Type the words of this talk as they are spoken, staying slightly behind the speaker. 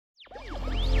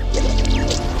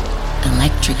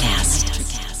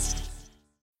Electrocast.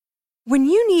 When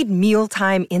you need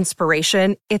mealtime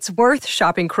inspiration, it's worth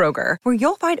shopping Kroger, where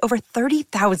you'll find over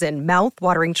 30,000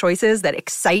 mouth-watering choices that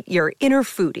excite your inner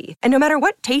foodie. And no matter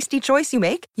what tasty choice you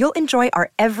make, you'll enjoy our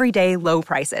everyday low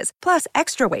prices, plus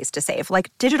extra ways to save,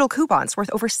 like digital coupons worth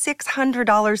over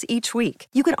 $600 each week.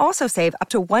 You can also save up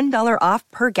to $1 off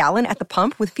per gallon at the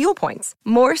pump with fuel points.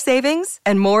 More savings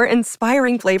and more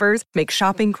inspiring flavors make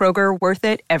shopping Kroger worth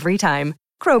it every time.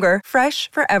 Kroger, fresh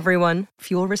for everyone.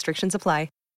 Fuel restrictions apply.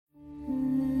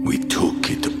 We took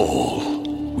it all.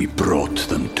 We brought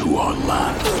them to our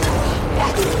land.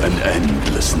 An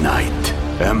endless night,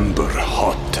 ember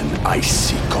hot and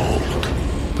icy cold.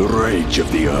 The rage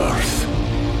of the earth.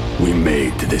 We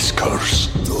made this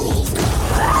curse.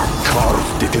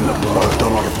 Carved it in the blood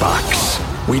on our backs.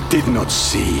 We did not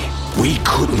see. We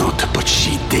could not, but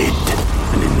she did.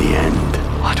 And in the end...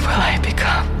 What will I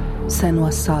become?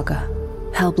 Senua's Saga.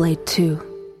 Hellblade 2.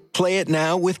 Play it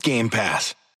now with Game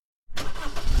Pass.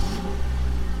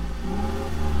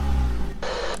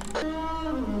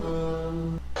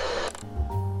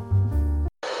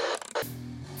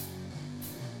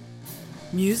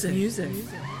 Music.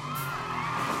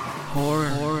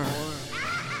 Horror.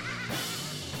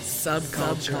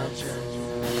 Subculture.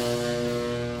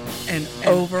 And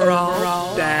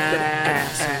overall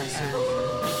badass.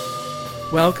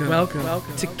 Welcome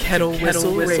to Kettle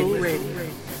Whistle Radio.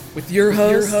 With your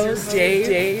hosts,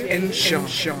 Dave and Sean.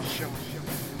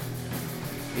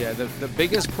 Yeah, the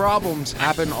biggest problems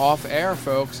happen off air,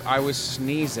 folks. I was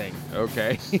sneezing,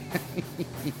 okay?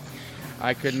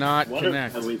 I could not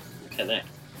connect. Connect.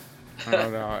 I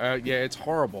don't know. Yeah, it's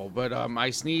horrible, but I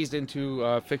sneezed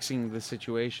into fixing the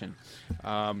situation.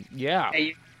 Yeah.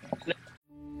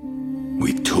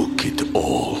 We took it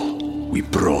all. We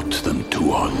brought them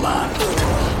to our land.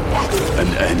 An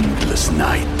endless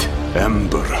night,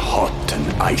 ember hot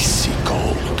and icy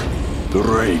cold. The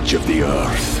rage of the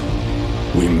earth.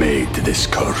 We made this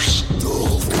curse.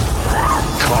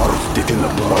 Carved it in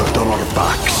the blood on our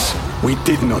backs. We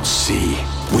did not see.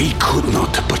 We could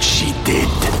not, but she did.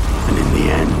 And in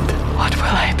the end... What will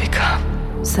I become?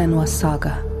 Senua's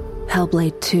Saga.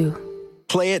 Hellblade 2.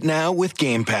 Play it now with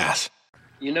Game Pass.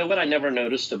 You know what I never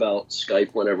noticed about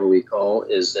Skype whenever we call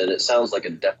is that it sounds like a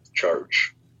depth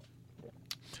charge.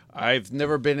 I've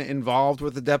never been involved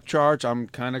with the depth charge. I'm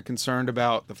kind of concerned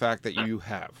about the fact that you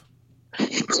have.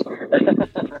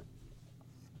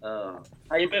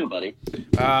 How you been, buddy?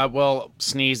 Well,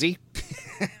 sneezy.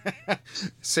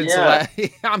 Since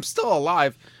I'm still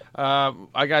alive.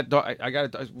 I got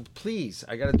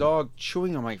a dog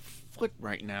chewing on my foot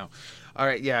right now. All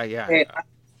right, yeah.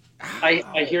 Hey,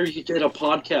 I hear you did a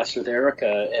podcast with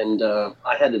Erica, and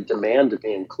I had to demand to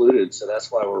be included, so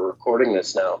that's why we're recording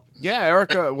this now. Yeah,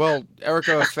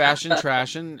 Erica Fashion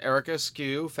Trashin', Erica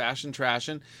Skew, Fashion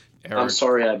Trashin'. I'm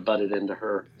sorry I butted into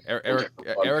her.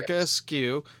 Erica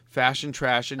Askew, Fashion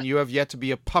Trashin'. You have yet to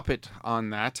be a puppet on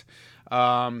that.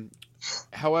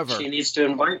 However... She needs to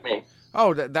invite me.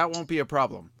 Oh, that won't be a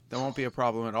problem. That won't be a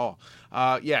problem at all.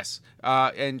 Yes.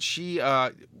 And she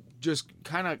just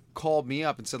kind of called me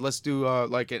up and said, let's do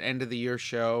like an end-of-the-year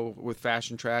show with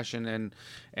Fashion Trashin'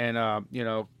 and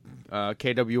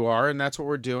KWR, and that's what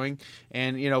we're doing.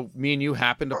 And, me and you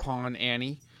happened upon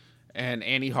Annie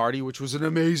Hardy, which was an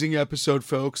amazing episode,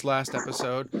 folks, last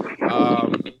episode.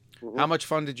 How much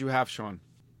fun did you have, Sean?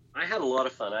 I had a lot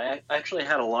of fun. I actually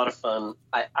had a lot of fun.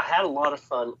 I had a lot of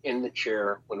fun in the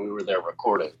chair when we were there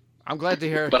recording. I'm glad to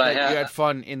hear that you had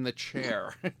fun in the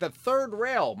chair. The third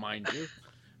rail, mind you.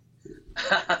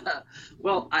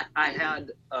 Well, I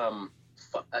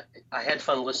had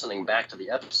fun listening back to the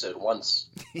episode once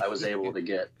I was able to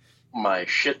get my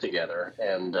shit together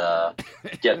and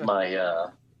get my...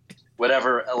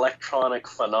 whatever electronic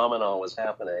phenomenon was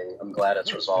happening, I'm glad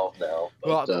it's resolved now.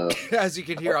 But, well, as you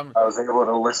can hear, I was able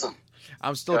to listen.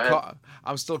 I'm still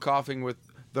coughing with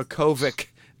the COVID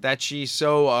that she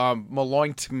so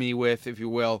maloigned me with, if you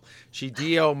will. She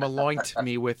maloigned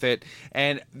me with it,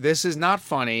 and this is not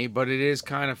funny, but it is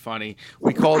kind of funny.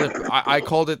 We called it. I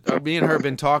called it. Me and her have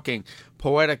been talking.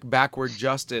 Poetic backward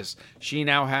justice. She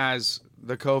now has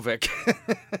the COVID.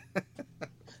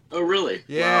 Oh, really?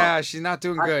 Yeah, wow. She's not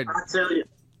doing good. I tell you.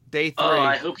 Day 3. Oh,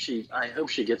 I hope she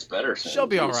gets better. She'll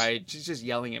be all right. She's just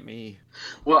yelling at me.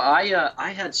 Well,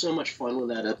 I had so much fun with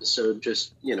that episode,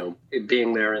 just, it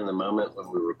being there in the moment when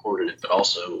we recorded it, but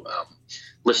also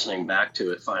listening back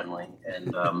to it finally.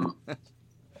 And,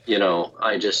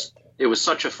 it was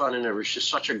such a fun interview. She's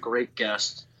such a great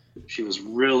guest. She was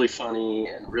really funny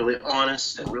and really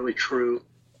honest and really true.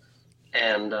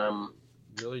 And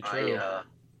really true.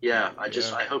 Yeah, I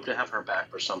hope to have her back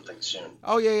for something soon.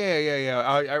 Oh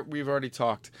yeah. We've already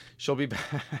talked. She'll be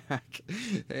back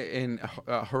in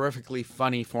a horrifically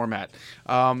funny format.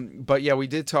 But yeah, we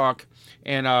did talk.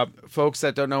 And folks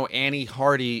that don't know Annie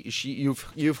Hardy,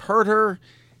 you've heard her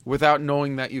without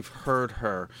knowing that you've heard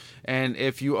her. And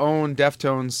if you own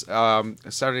Deftones,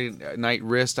 Saturday Night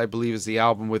Wrist, I believe, is the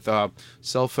album with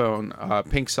Cell Phone,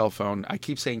 Pink Cell Phone. I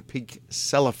keep saying Pink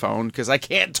Cellophone because I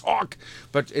can't talk,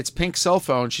 but it's Pink Cell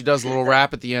Phone. She does a little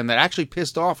rap at the end that actually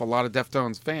pissed off a lot of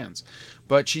Deftones fans.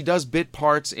 But she does bit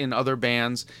parts in other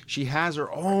bands. She has her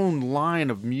own line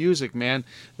of music, man.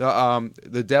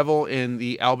 The Devil in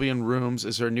the Albion Rooms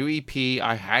is her new EP.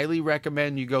 I highly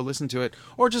recommend you go listen to it,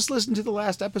 or just listen to the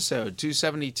last episode,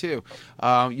 272.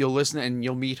 You'll listen and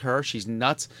you'll meet her. She's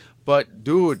nuts. But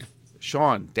dude,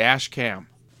 Sean, Dash Cam.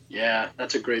 Yeah,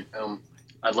 that's a great film.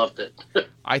 I loved it.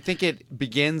 I think it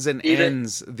begins and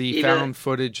ends the found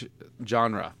footage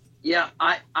genre. Yeah,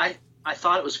 I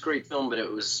thought it was a great film, but it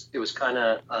was kind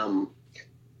of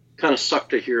sucked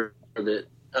to hear that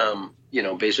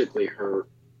basically her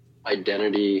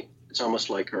identity. It's almost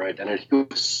like her identity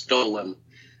was stolen.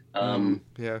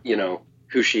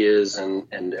 Who she is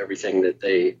and everything that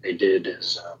they did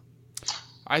is.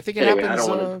 I think it happens.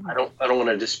 I don't want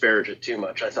to disparage it too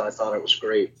much. I thought it was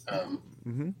great.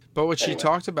 But what she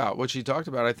talked about,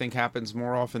 I think happens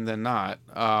more often than not.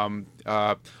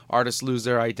 Artists lose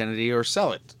their identity or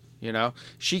sell it. You know,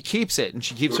 she keeps it, and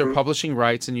she keeps her publishing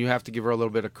rights, and you have to give her a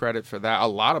little bit of credit for that, a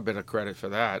lot of bit of credit for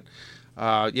that.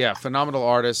 Phenomenal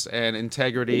artist, and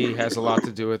integrity has a lot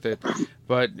to do with it.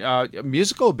 But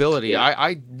musical ability,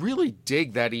 I really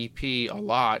dig that EP a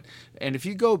lot. And if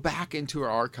you go back into her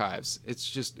archives,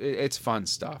 it's fun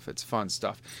stuff. It's fun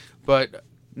stuff. But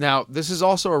now, this is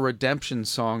also a redemption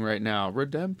song right now.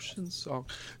 Redemption song.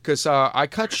 Because I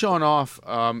cut Sean off,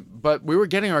 but we were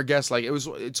getting our guest. Like,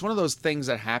 it's one of those things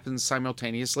that happens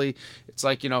simultaneously. It's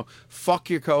like, fuck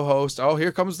your co-host. Oh,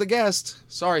 here comes the guest.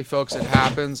 Sorry, folks, it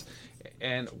happens.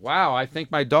 And wow, I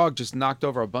think my dog just knocked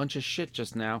over a bunch of shit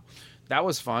just now. That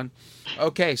was fun.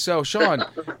 Okay, so Sean,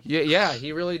 yeah,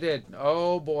 he really did.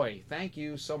 Oh boy, thank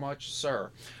you so much, sir.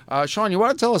 Sean, you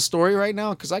want to tell a story right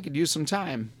now? Because I could use some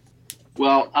time.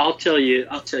 Well, I'll tell you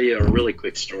a really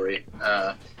quick story,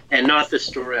 and not the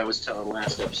story I was telling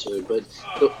last episode, but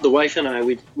the wife and I,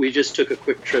 we just took a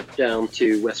quick trip down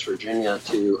to West Virginia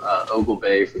to Ogle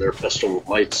Bay for their Festival of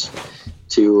Lights.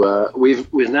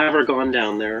 We've never gone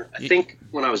down there. I think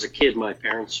when I was a kid, my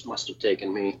parents must have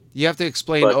taken me. You have to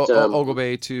explain Ogle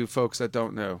Bay to folks that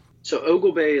don't know. So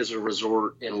Ogle Bay is a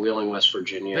resort in Wheeling, West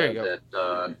Virginia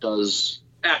that does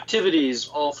activities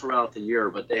all throughout the year,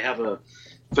 but they have in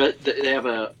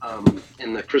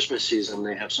the Christmas season,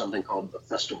 they have something called the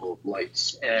Festival of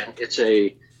Lights. And it's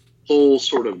a whole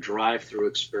sort of drive-through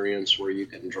experience where you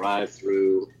can drive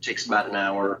through. It takes about an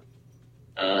hour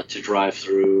to drive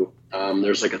through.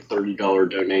 There's like a $30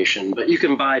 donation, but you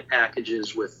can buy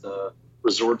packages with the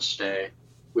resort stay,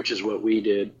 which is what we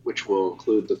did, which will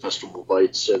include the Festival of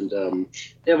Lights. And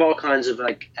they have all kinds of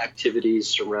like activities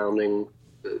surrounding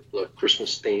the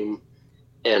Christmas theme.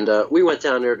 And we went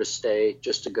down there to stay,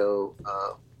 just to go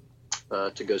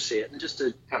see it, and just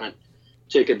to kind of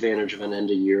take advantage of an end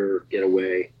of year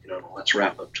getaway. Let's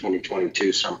wrap up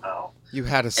 2022 somehow. You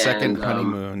had a second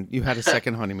honeymoon. You had a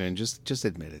second honeymoon. Just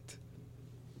admit it.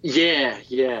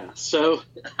 Yeah. So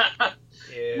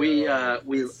we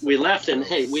left, and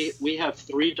hey, we have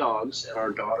 3 dogs, and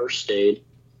our daughter stayed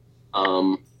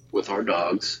with our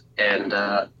dogs, and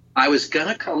I was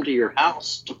gonna come to your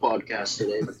house to podcast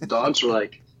today, but the dogs were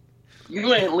like,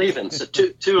 "You ain't leaving." So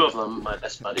two of them, my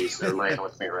best buddies, they're laying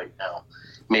with me right now,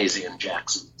 Maisie and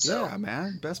Jackson. So, yeah,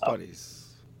 man, best buddies.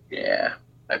 Yeah,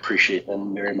 I appreciate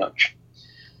them very much.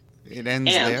 It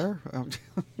ends there.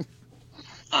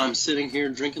 I'm sitting here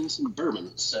drinking some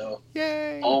bourbon, so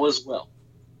yay, all is well.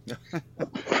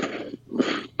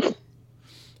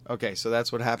 Okay, so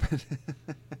that's what happened.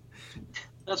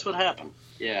 That's what happened.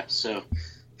 Yeah, so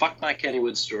fuck my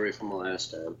Kennywood story from the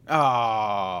last time. Oh,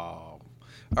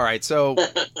 all right. So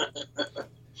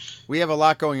we have a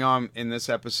lot going on in this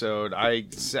episode. I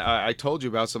told you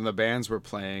about some of the bands we're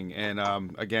playing, and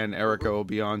again, Erica will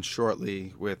be on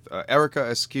shortly with Erica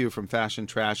Askew from Fashion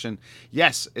Trashin'.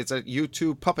 Yes, it's a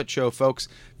YouTube puppet show, folks,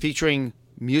 featuring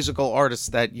musical artists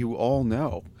that you all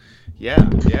know. Yeah.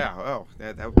 Oh,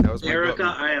 that was my Erica,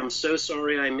 I am so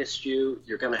sorry I missed you.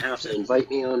 You're going to have to invite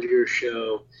me onto your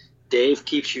show. Dave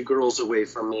keeps you girls away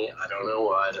from me. I don't know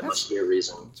why. There must be a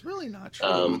reason. It's really not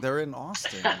true. They're in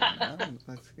Austin.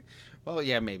 Well,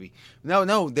 yeah, maybe.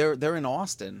 No, they're in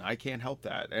Austin. I can't help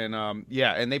that. And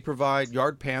and they provide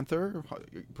Yard Panther,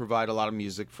 provide a lot of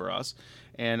music for us.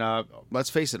 And let's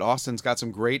face it, Austin's got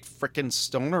some great frickin'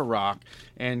 stoner rock.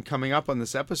 And coming up on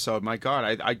this episode, my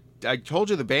God, I told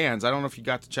you the bands. I don't know if you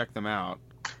got to check them out.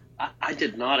 I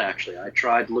did not actually. I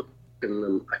tried looking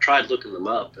them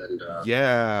up, and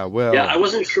yeah, well, yeah, I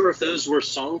wasn't sure if those were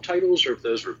song titles or if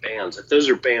those were bands. If those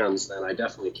are bands, then I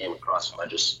definitely came across them.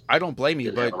 I don't blame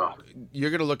you, but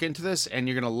you're gonna look into this and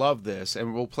you're gonna love this,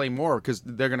 and we'll play more because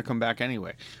they're gonna come back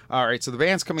anyway. All right, so the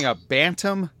band's coming up: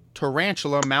 Bantam,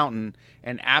 Tarantula Mountain,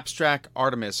 and Abstract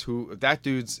Artemis. Who that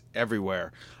dude's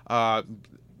everywhere.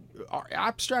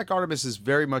 Abstract Artemis is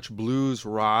very much blues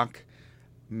rock.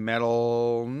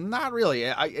 Metal, not really.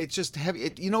 It's just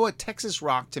heavy. You know what? Texas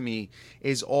rock to me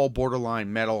is all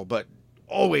borderline metal, but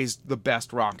always the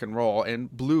best rock and roll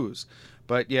and blues.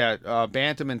 But yeah,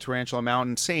 Bantam and Tarantula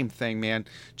Mountain, same thing, man.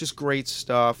 Just great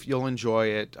stuff. You'll enjoy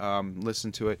it.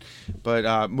 Listen to it.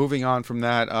 But moving on from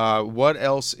that, what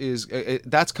else is...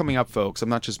 that's coming up, folks. I'm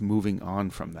not just moving on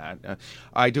from that.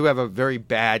 I do have a very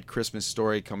bad Christmas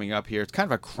story coming up here. It's kind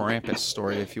of a Krampus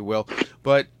story, if you will.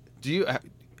 But do you...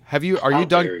 Are you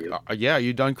done? Yeah, are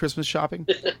you done Christmas shopping?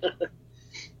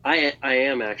 I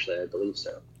am actually. I believe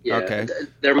so. Yeah. Okay.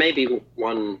 There may be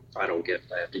one final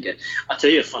gift I have to get. I'll tell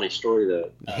you a funny story though.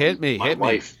 Hit me.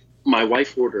 My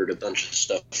wife ordered a bunch of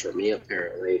stuff for me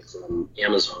apparently from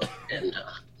Amazon, and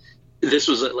this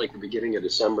was at like the beginning of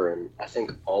December, and I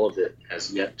think all of it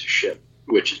has yet to ship,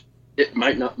 which it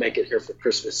might not make it here for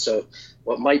Christmas. So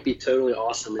what might be totally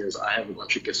awesome is I have a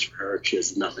bunch of gifts for her, and she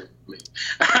has nothing for me.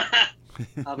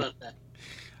 How about that?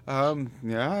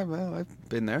 Yeah, well, I've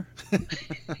been there.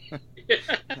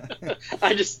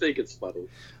 I just think it's funny.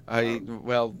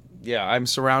 I'm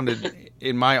surrounded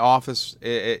in my office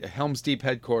at Helm's Deep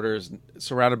headquarters,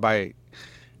 surrounded by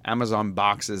Amazon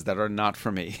boxes that are not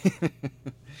for me.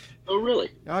 Oh, really?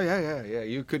 Oh, yeah.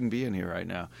 You couldn't be in here right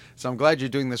now. So I'm glad you're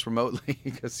doing this remotely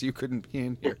because you couldn't be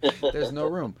in here. There's no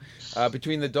room.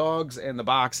 Between the dogs and the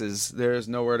boxes, there's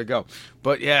nowhere to go.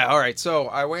 But yeah, all right. So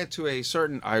I went to a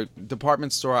certain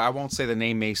department store. I won't say the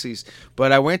name, Macy's,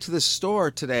 but I went to the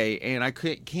store today and I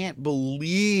can't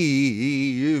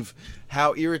believe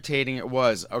how irritating it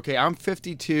was. Okay, I'm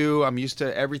 52. I'm used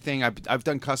to everything. I've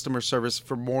done customer service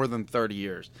for more than 30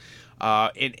 years.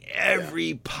 In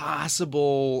every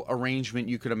possible arrangement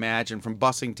you could imagine, from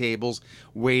bussing tables,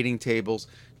 waiting tables,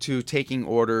 to taking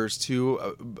orders,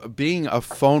 to being a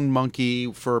phone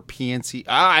monkey for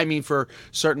PNC, for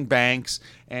certain banks,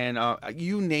 and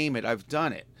you name it, I've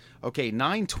done it. Okay,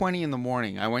 9:20 in the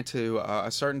morning, I went to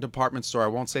a certain department store. I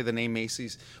won't say the name,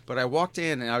 Macy's, but I walked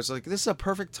in and I was like, this is a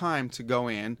perfect time to go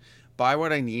in, buy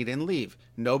what I need, and leave.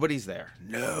 Nobody's there.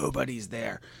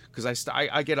 Because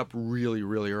I get up really,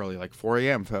 really early, like 4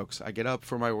 a.m., folks. I get up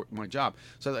for my job.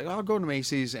 So I was like, I'll go to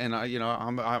Macy's, and I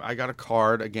got a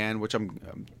card again, which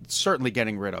I'm certainly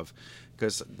getting rid of,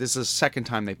 because this is the second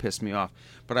time they pissed me off.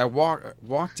 But I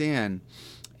walked in,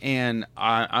 and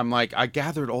I'm like, I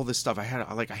gathered all this stuff. I had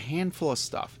like a handful of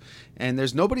stuff, and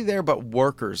there's nobody there but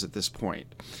workers at this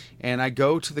point. And I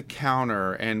go to the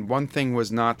counter, and one thing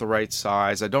was not the right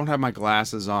size. I don't have my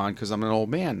glasses on because I'm an old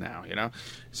man now,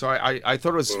 So I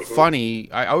thought it was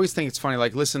funny. I always think it's funny.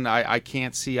 Like, listen, I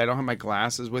can't see. I don't have my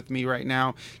glasses with me right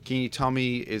now. Can you tell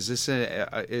me,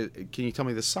 can you tell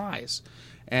me the size?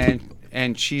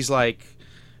 And she's like,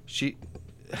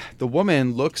 the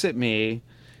woman looks at me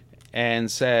and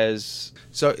says,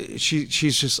 so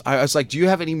she's just, I was like, do you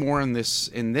have any more in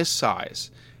this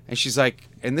size? And she's like,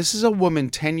 and this is a woman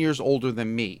 10 years older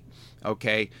than me,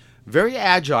 okay? Very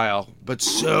agile, but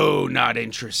so not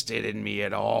interested in me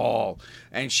at all.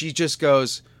 And she just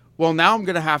goes, well, now I'm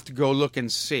going to have to go look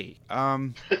and see.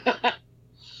 I'm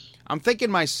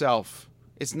thinking myself,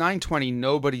 it's 9:20,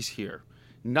 nobody's here.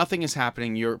 Nothing is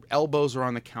happening. Your elbows are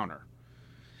on the counter.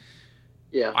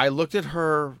 Yeah. I looked at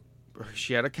her.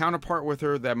 She had a counterpart with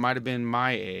her that might have been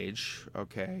my age,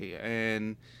 okay?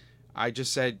 And I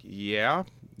just said, yeah,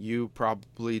 you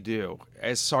probably do.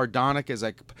 As sardonic as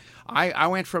I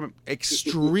went from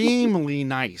extremely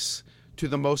nice to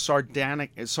the most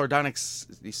sardonic,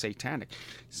 satanic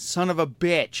son of a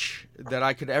bitch that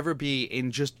I could ever be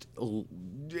in just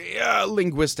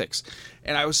linguistics.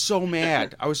 And I was so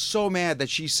mad. I was so mad that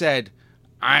she said,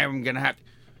 I'm going to have to.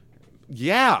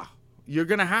 Yeah, you're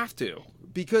going to have to.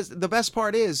 Because the best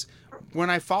part is, when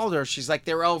I followed her, she's like,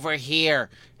 they're over here.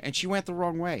 And she went the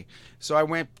wrong way. So I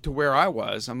went to where I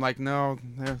was. I'm like, no,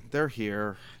 they're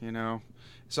here,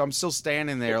 So I'm still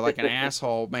standing there like an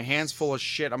asshole. My hand's full of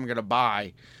shit I'm going to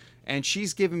buy. And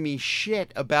she's giving me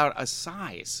shit about a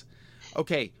size.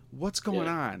 Okay, what's going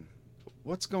on?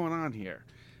 What's going on here?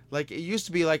 Like, it used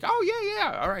to be like, oh,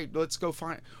 yeah, all right, let's go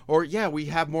find. Or, yeah, we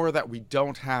have more of that. We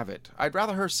don't have it. I'd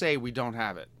rather her say we don't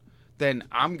have it than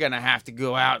I'm going to have to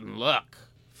go out and look.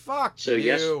 Fuck so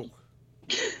you.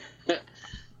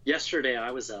 Yesterday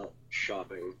I was out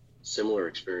shopping. Similar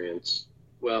experience.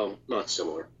 Well, not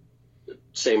similar.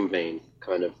 Same vein,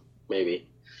 kind of, maybe.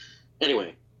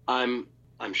 Anyway, I'm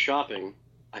shopping.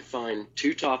 I find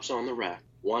 2 tops on the rack.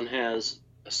 One has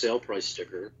a sale price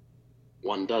sticker.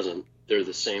 One doesn't. They're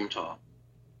the same top.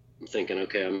 I'm thinking,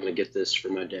 okay, I'm going to get this for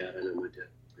my dad. I know my dad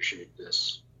appreciate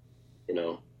this,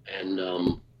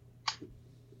 And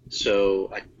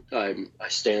so I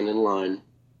stand in line.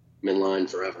 I'm in line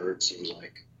forever, it seems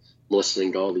like. I'm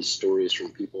listening to all these stories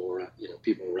from people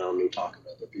around me talking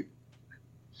about other people.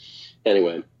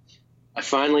 Anyway, I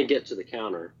finally get to the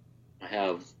counter. I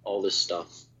have all this stuff,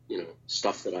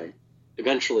 stuff that I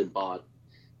eventually bought.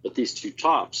 But these 2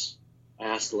 tops, I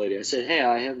asked the lady, I said, hey,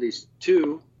 I have these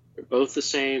 2. They're both the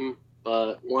same,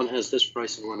 but one has this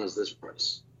price and one has this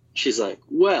price. She's like,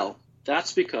 well,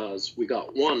 that's because we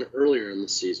got one earlier in the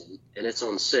season and it's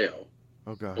on sale.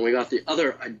 Oh, God. And we got the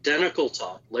other identical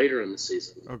top later in the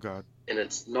season. Oh, God. And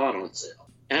it's not on sale.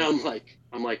 And I'm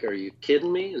like, are you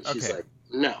kidding me? And she's like,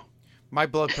 no. My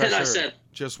blood pressure and I said,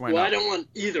 just went well, up. I don't want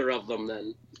either of them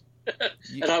then.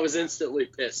 And I was instantly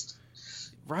pissed.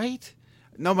 Right?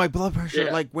 No, my blood pressure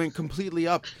went completely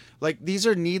up. Like, these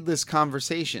are needless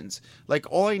conversations. Like,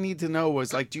 all I need to know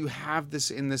was, like, do you have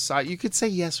this in this side? You could say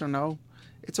yes or no.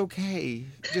 It's okay.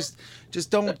 Just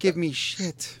don't give me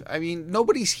shit. I mean,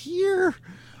 nobody's here.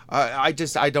 I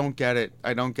don't get it.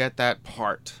 I don't get that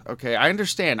part. Okay, I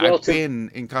understand. I've been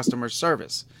in customer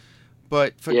service,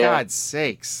 but for God's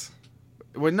sakes,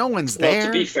 when no one's there.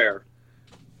 To be fair,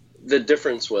 the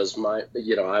difference was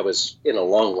I was in a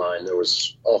long line. There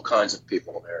was all kinds of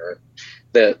people there.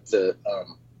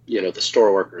 The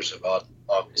store workers have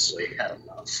obviously had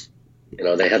enough.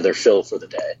 They had their fill for the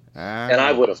day, and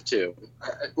I would have too.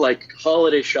 Like,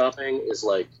 holiday shopping is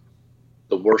like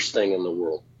the worst thing in the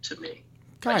world to me.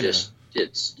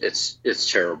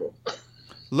 It's terrible. A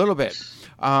little bit.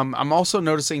 I'm also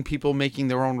noticing people making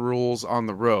their own rules on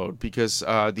the road because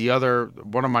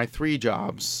one of my 3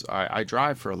 jobs, I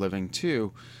drive for a living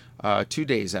too, 2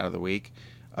 days out of the week.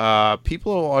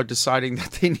 People are deciding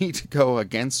that they need to go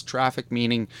against traffic,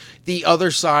 meaning the other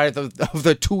side of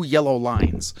the 2 yellow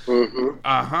lines.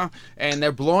 Mm-hmm. And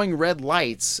they're blowing red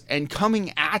lights and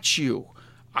coming at you.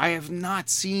 I have not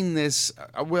seen this,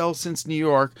 since New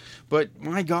York, but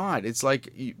my God, it's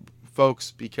like,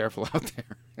 folks, be careful out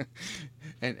there.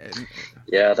 and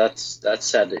yeah, that's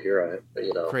sad to hear.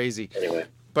 Crazy. Anyway.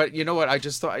 But you know what? I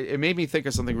just thought it made me think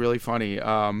of something really funny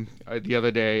the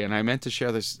other day, and I meant to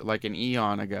share this like an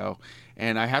eon ago,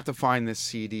 and I have to find this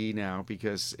CD now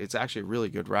because it's actually a really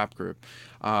good rap group.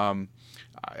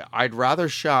 I'd rather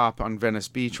shop on Venice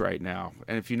Beach right now,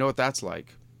 and if you know what that's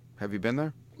like, have you been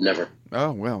there? Never.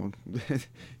 Oh, well,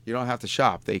 you don't have to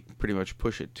shop. They pretty much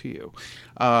push it to you.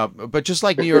 But just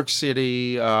like New York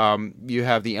City, you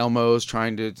have the Elmos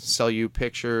trying to sell you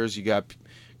pictures. You got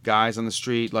guys on the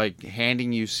street like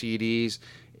handing you CDs.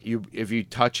 If you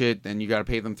touch it, then you got to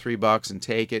pay them $3 and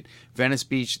take it. Venice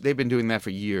Beach, they've been doing that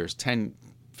for years, 10,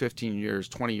 15 years,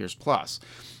 20 years plus.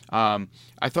 I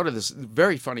thought of this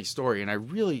very funny story, and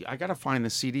I got to find the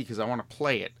CD because I want to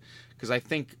play it because I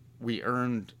think we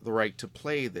earned the right to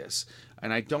play this.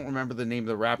 And I don't remember the name of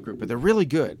the rap group, but they're really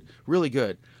good, really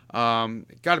good. Got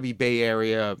to be Bay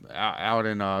Area, out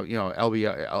in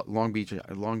LB,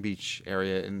 Long Beach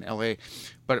area in LA.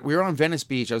 But we were on Venice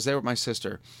Beach. I was there with my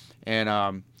sister,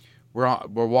 and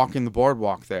we're walking the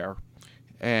boardwalk there,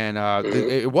 and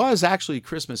it was actually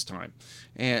Christmas time,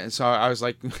 and so I was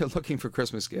like looking for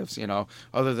Christmas gifts,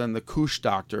 other than the Koosh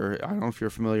Doctor. I don't know if you're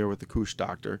familiar with the Koosh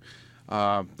Doctor.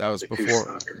 That was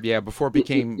before it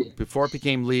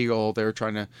became legal. They were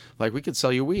trying to, like, we could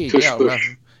sell you weed.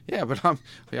 But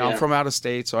I'm from out of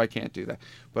state, so I can't do that.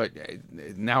 But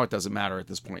now it doesn't matter at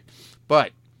this point.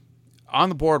 But on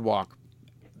the boardwalk,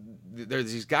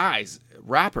 there's these guys,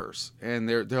 rappers, and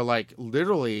they're like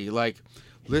literally like,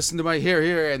 listen to my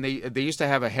here, and they used to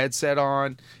have a headset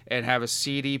on and have a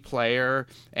CD player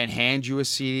and hand you a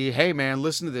CD. Hey man,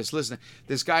 listen to this. Listen.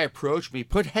 This guy approached me,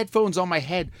 put headphones on my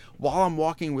head while I'm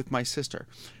walking with my sister,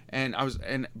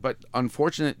 but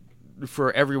unfortunate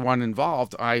for everyone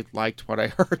involved, I liked what I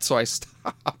heard, so I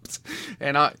stopped.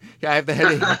 And I have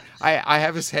I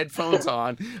have his headphones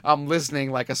on. I'm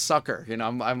listening like a sucker.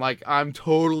 I'm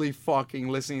totally fucking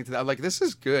listening to that. I'm like, this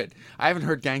is good. I haven't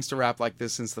heard gangster rap like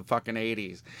this since the fucking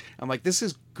 80s. I'm like, this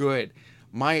is good.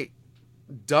 My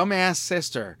dumbass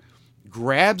sister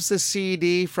grabs the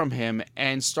CD from him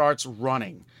and starts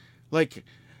running. Like,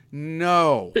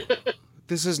 No,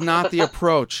 this is not the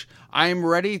approach. I'm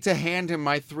ready to hand him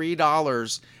my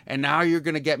 $3, and now you're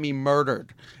going to get me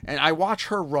murdered. And I watch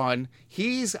her run.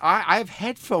 I have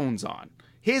headphones on,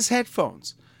 his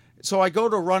headphones. So I go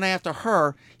to run after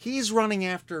her. He's running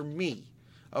after me,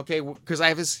 okay, because I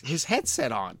have his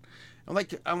headset on. I'm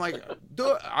like,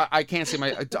 I can't say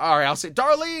my. All right, I'll say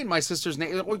Darlene, my sister's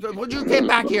name. Would you get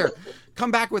back here?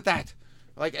 Come back with that.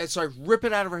 Like, so I rip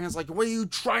it out of her hands. Like, what are you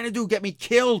trying to do? Get me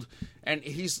killed? And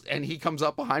he comes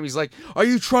up behind me. He's like, are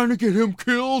you trying to get him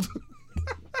killed?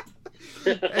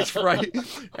 That's right.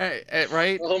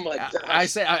 Right. Oh my gosh. I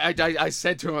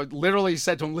said to him, I literally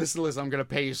said to him, listen, I'm gonna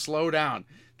pay you. Slow down.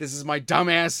 This is my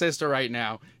dumbass sister right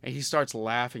now. And he starts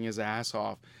laughing his ass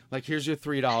off. Like, here's your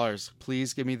 $3.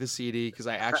 Please give me the CD because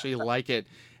I actually like it.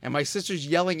 And my sister's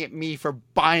yelling at me for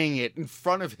buying it in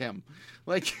front of him.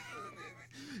 Like,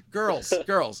 girls,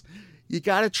 you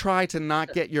got to try to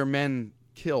not get your men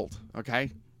killed,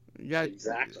 okay? You gotta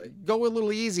Exactly. Go a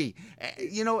little easy.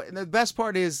 You know, the best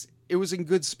part is it was in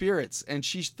good spirits. And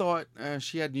she thought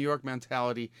she had New York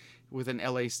mentality with an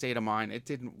LA state of mind. It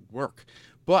didn't work.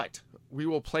 But we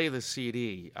will play the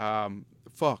CD.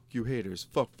 Fuck you haters.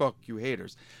 Fuck you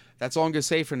haters. That's all I'm going to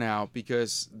say for now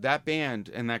because that band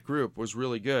and that group was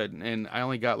really good. And I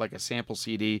only got like a sample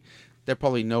CD. They're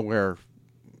probably nowhere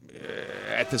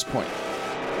at this point.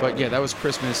 But yeah, that was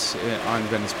Christmas on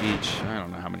Venice Beach. I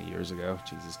don't know how many years ago.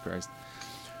 Jesus Christ.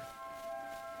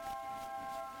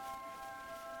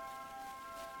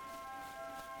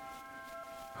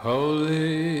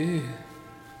 Holy,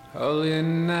 holy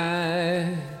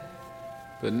night,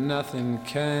 but nothing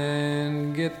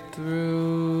can get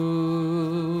through.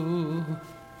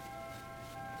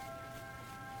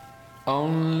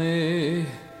 Only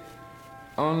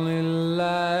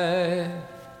light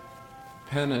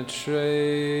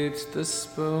penetrates the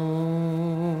spoon.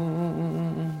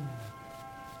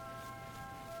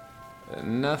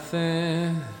 And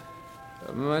nothing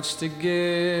much to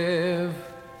give.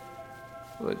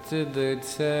 What did they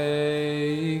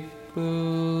take?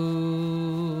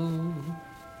 Boo.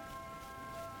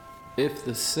 If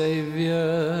the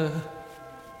Savior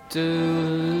do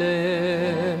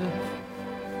live,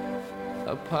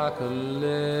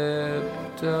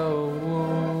 apocalypto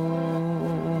wound,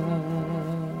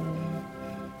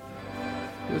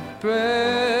 with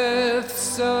breath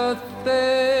so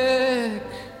thick,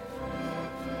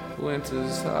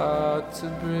 winter's hard to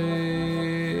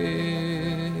breathe,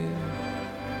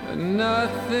 and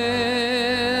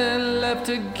nothing left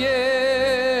to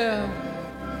give.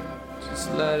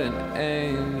 Just let an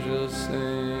angel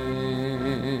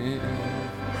sing.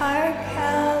 Hark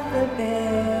how the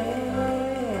bell.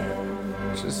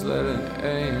 Just let an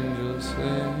angel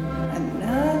sing.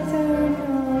 Another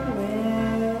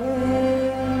Noel.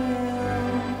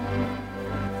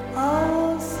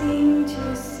 All seem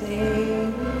to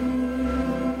say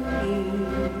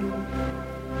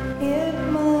it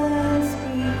must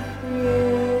be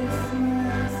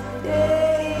Christmas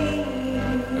Day.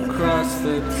 Across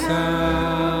the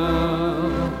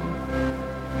town,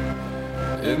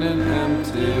 in an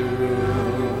empty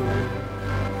room,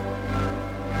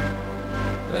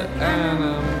 the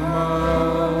animals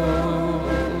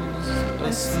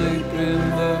asleep in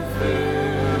the field.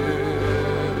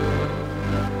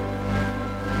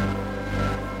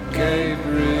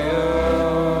 Gabriel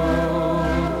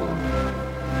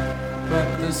put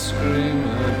the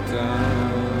screamer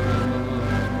down.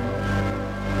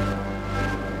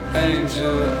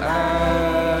 Angel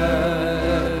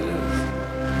eyes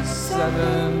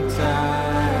 7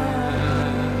 times.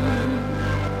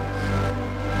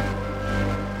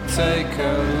 Take a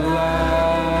life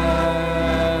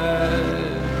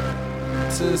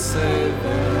to save a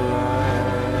life.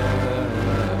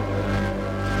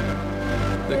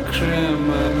 The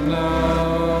criminals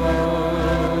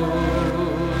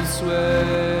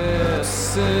will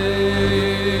see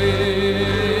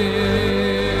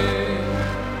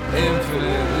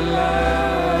infinite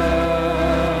love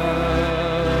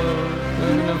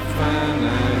in a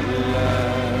finite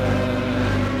life.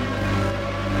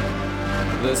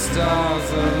 The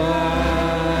stars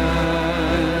align,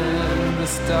 the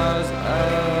stars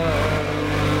align.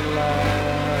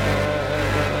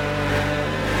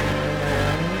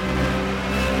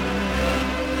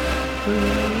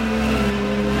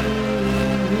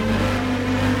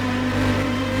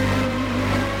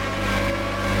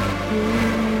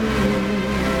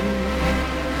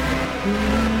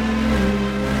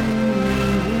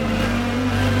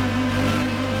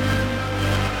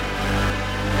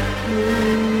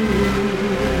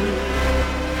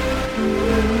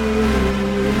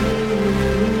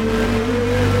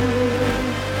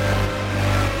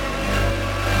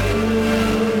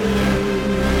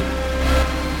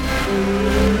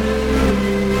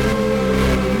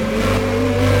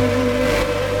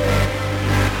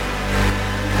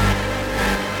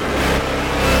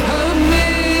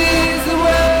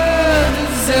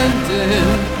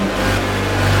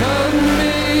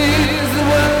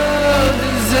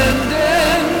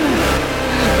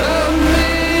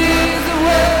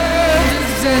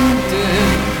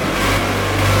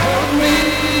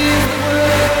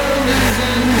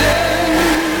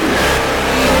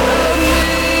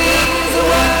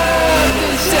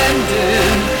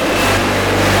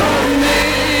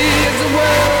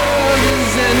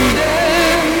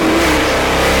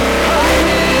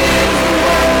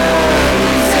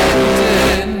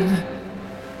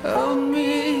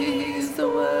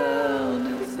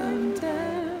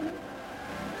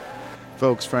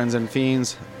 folks, friends, and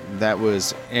fiends. That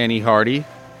was Annie Hardy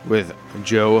with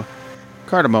Joe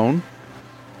Cardamone.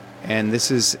 And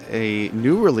this is a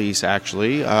new release,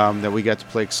 actually, that we got to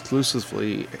play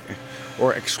exclusively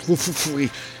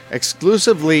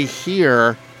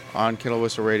here on Kettle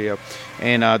Whistle Radio.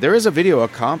 And there is a video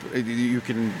you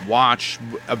can watch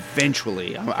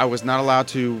eventually. I was not allowed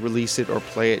to release it or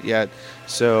play it yet,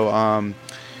 so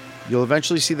you'll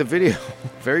eventually see the video.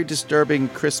 Very disturbing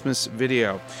Christmas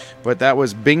video. But that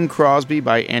was Bing Crosby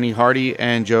by Annie Hardy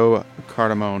and Joe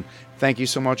Cardamone. Thank you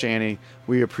so much, Annie.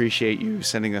 We appreciate you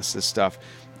sending us this stuff.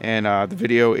 And the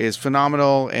video is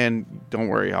phenomenal. And don't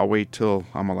worry, I'll wait till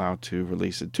I'm allowed to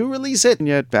release it. And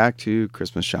yet, back to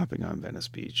Christmas shopping on Venice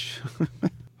Beach.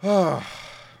 Oh,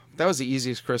 that was the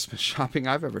easiest Christmas shopping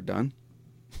I've ever done.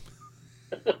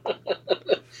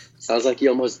 Sounds like you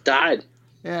almost died.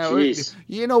 Yeah, jeez.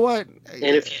 You know what? And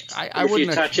if you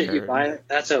touch it, you buy it.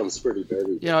 That sounds pretty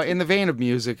dirty. You know, in the vein of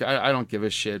music, I don't give a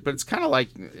shit. But it's kind of like,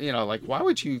 like, why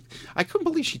would you? I couldn't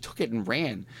believe she took it and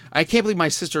ran. I can't believe my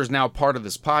sister is now part of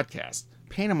this podcast.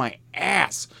 Pain in my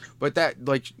ass. But that,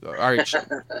 like, all right,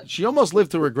 she almost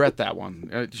lived to regret that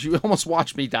one. She almost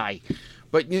watched me die.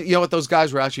 But you know what? Those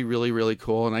guys were actually really, really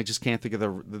cool, and I just can't think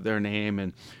of their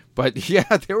name. But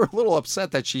yeah, they were a little upset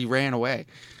that she ran away.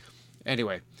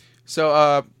 Anyway.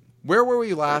 So, where were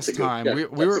we last time? That's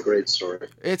a great story.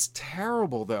 It's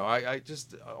terrible, though. I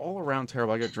just, all around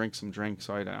terrible. I got to drink some drinks,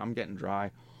 so I'm getting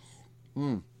dry.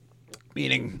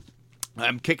 Meaning,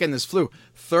 I'm kicking this flu.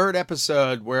 Third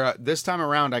episode where this time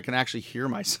around I can actually hear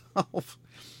myself.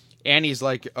 Annie's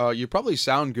like, you probably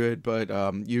sound good, but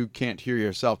you can't hear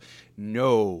yourself.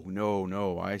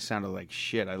 No. I sounded like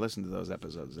shit. I listened to those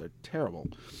episodes. They're terrible.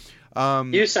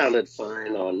 You sounded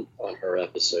fine on her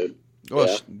episode. Oh,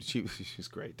 yeah. She's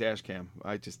great. Dash cam.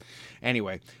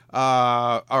 Anyway.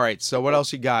 All right. So what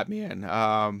else you got,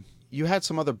 man? You had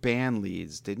some other band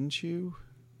leads, didn't you?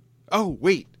 Oh,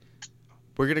 wait.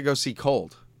 We're gonna go see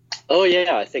Cold. Oh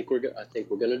yeah, I think we're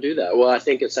gonna do that. Well, I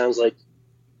think it sounds like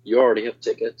you already have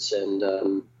tickets, and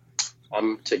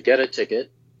I'm to get a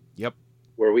ticket. Yep.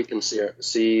 Where we can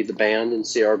see the band and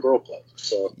see our girl play.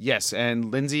 So yes,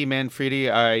 and Lindsay Manfredi,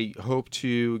 I hope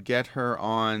to get her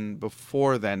on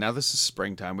before then. Now this is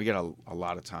springtime; we get a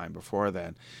lot of time before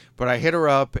then. But I hit her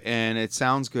up, and it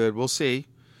sounds good. We'll see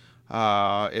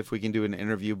if we can do an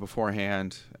interview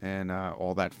beforehand and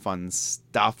all that fun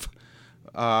stuff.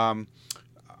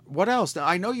 What else? Now,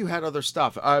 I know you had other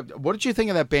stuff. What did you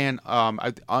think of that band?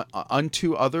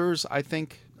 Unto Others, I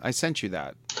think I sent you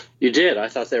that. You did. I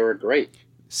thought they were great.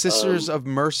 Sisters of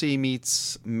Mercy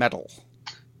meets metal.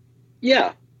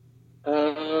 Yeah.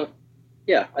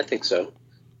 Yeah, I think so.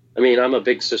 I mean, I'm a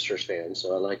big Sisters fan,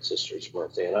 so I like Sisters of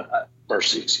Mercy. And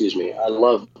Mercy, excuse me. I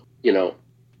love,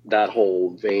 that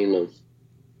whole vein of,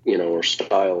 or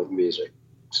style of music.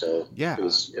 So yeah, it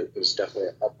was definitely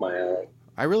up my alley.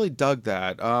 I really dug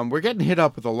that. We're getting hit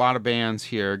up with a lot of bands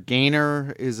here.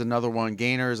 Gainer is another one.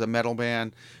 Gainer is a metal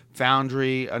band.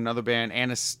 Foundry, another band.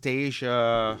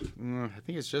 Anastasia. I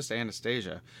think it's just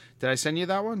Anastasia. Did I send you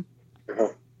that one?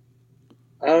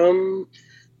 I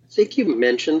think you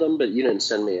mentioned them, but you didn't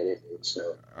send me anything,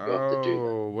 so you have to do that.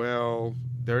 Oh, well,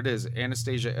 there it is.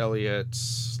 Anastasia Elliott.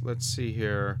 Let's see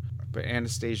here. But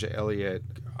Anastasia Elliott.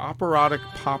 Operatic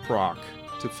pop rock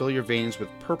to fill your veins with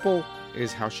purple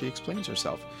is how she explains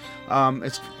herself.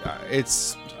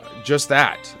 It's just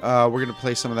that. We're going to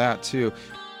play some of that, too.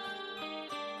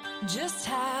 Just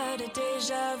had a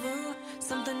deja vu,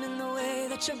 something in the way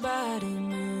that your body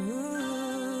moved.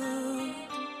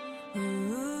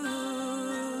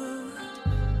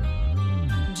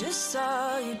 Just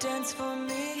saw you dance for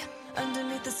me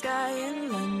underneath the sky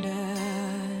in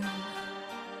London.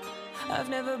 I've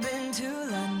never been to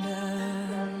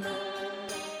London.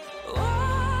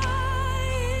 Why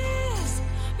is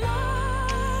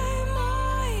my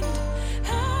mind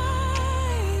hazy?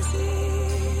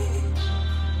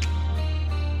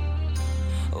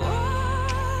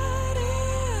 What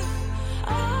if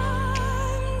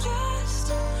I'm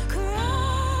just crazy?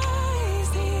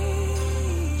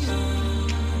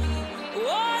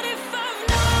 What if I've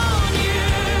known you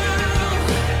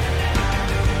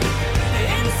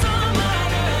in some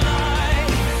other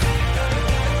life?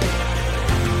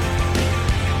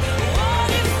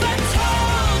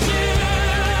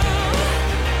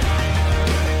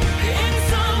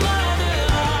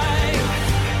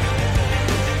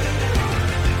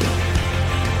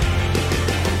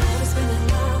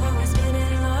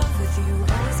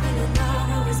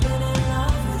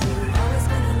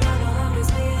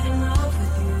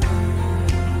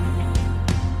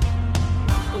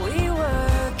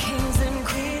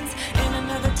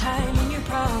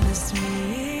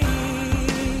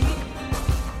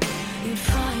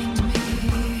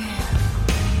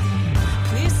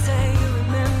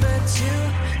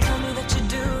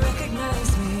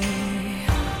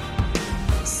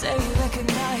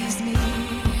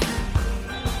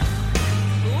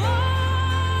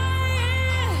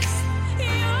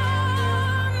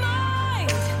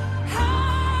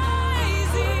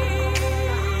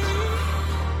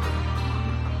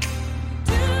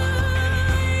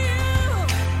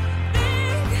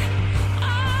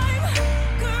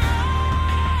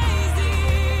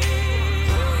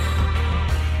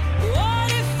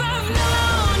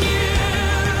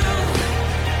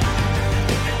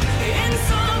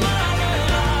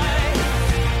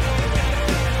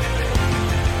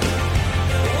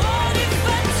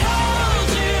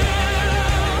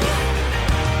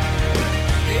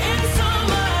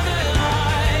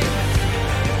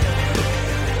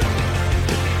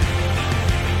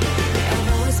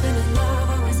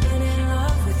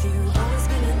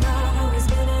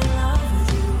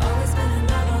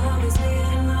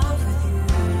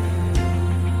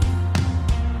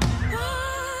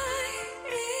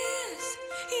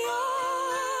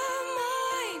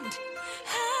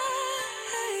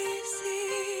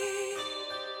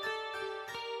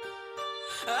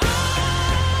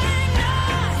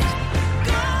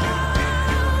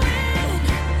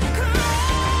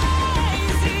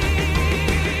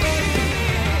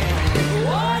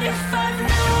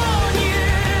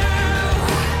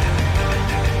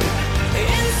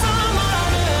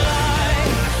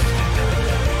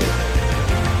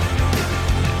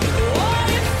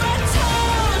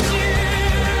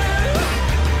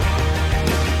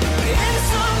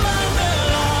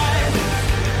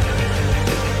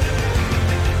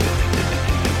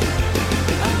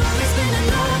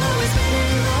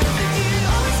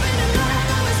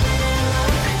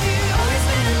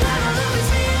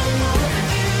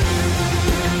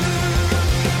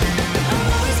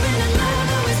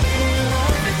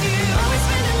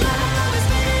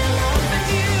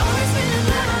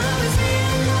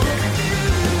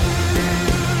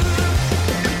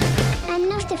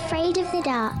 afraid of the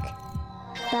dark.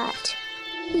 But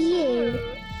you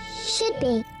should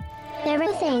be. There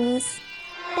are things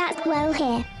that dwell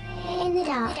here in the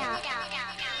dark.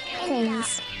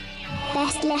 Things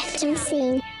best left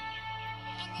unseen.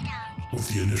 With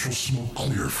the initial smoke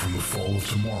cleared from the fall of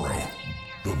tomorrow,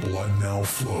 the blood now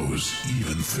flows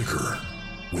even thicker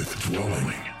with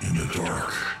dwelling in the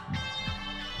dark.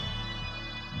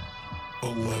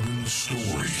 11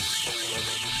 stories.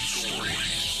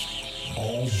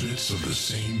 All bits of the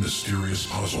same mysterious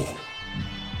puzzle,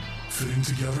 fitting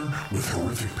together with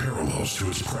horrific parallels to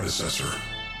its predecessor.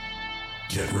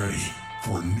 Get ready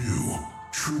for new,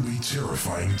 truly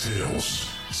terrifying tales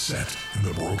set in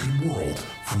the broken world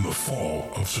from the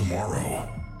fall of tomorrow.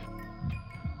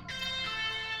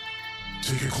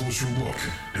 Take a closer look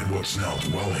at what's now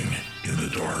dwelling in the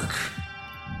dark.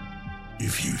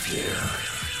 If you dare.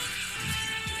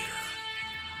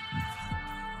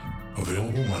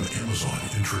 Available on Amazon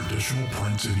in traditional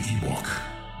print and ebook.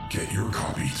 Get your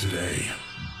copy today.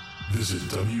 Visit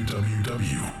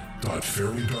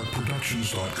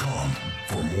www.fairlydarkproductions.com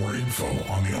for more info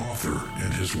on the author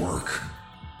and his work.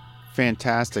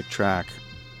 Fantastic track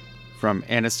from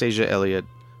Anastasia Elliott.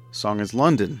 Song is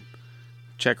London.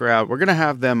 Check her out. We're going to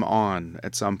have them on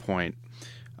at some point.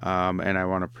 And I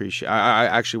want to appreciate, I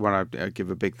actually want to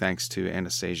give a big thanks to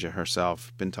Anastasia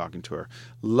herself. Been talking to her.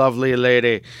 Lovely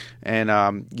lady.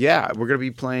 And yeah, we're going to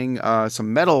be playing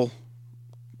some metal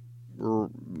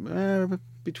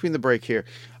between the break here.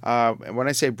 When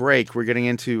I say break, we're getting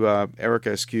into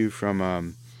Erica Askew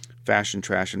from Fashion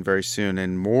Trash and very soon,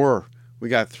 and more. We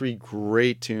got 3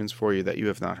 great tunes for you that you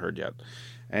have not heard yet.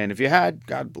 And if you had,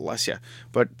 God bless you.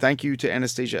 But thank you to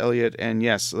Anastasia Elliott. And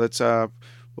yes, let's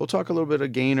we'll talk a little bit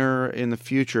of Gaynor in the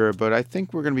future, but I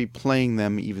think we're going to be playing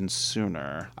them even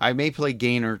sooner. I may play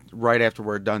Gaynor right after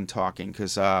we're done talking,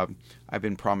 because I've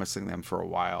been promising them for a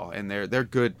while, and they're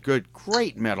good,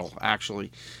 great metal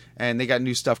actually, and they got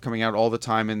new stuff coming out all the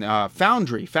time. And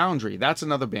Foundry, that's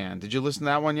another band. Did you listen to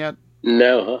that one yet?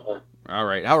 No. All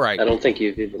right. I don't think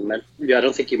you've even I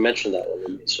don't think you mentioned that one to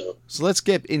me. So let's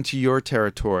get into your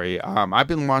territory. I've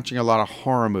been watching a lot of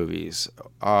horror movies.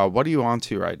 What are you on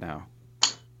to right now?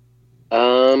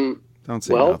 Don't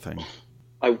say nothing.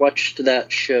 I watched that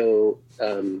show,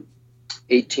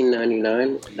 1899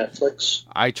 on Netflix.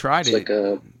 I tried it.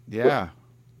 Yeah.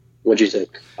 What'd you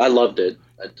think? I loved it.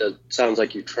 It sounds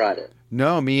like you tried it.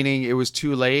 No, meaning it was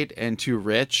too late and too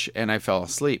rich, and I fell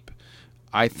asleep.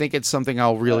 I think it's something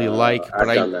I'll really like, but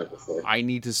I've done that before. I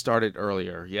need to start it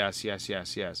earlier. Yes. Yes. Yeah.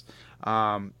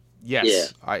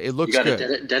 It looks good. You got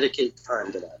to dedicate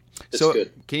time to that. It's so,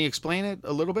 good. Can you explain it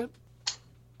a little bit?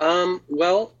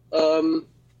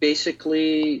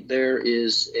 Basically, there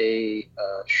is a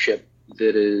ship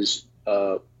that is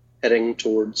heading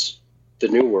towards the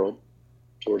New World,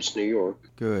 towards New York.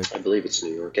 Good. I believe it's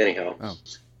New York. Anyhow,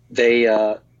 they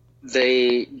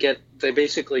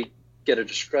basically get a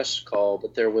distress call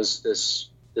that there was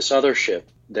this other ship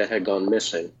that had gone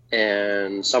missing,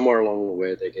 and somewhere along the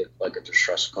way they get like a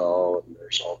distress call, and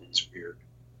there's all these weird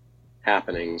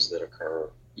happenings that occur.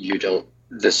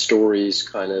 The story's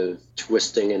kind of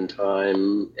twisting in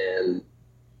time and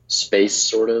space,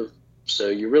 sort of. So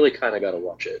you really kind of got to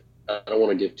watch it. I don't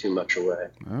want to give too much away.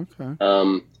 Okay.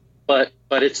 But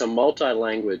it's a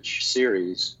multi-language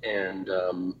series, and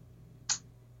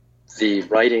the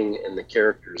writing and the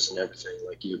characters and everything,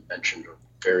 like you mentioned, are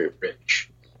very rich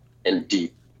and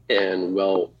deep and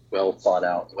well thought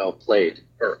out, well played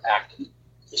or acted.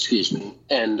 Excuse me.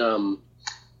 And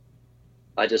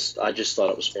I just thought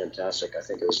it was fantastic. I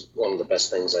think it was one of the best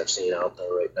things I've seen out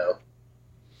there right now.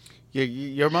 Yeah,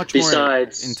 you're much more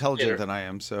intelligent than I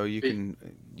am, so you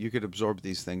could absorb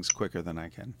these things quicker than I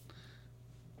can.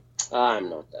 I'm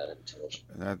not that intelligent.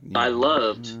 I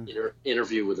loved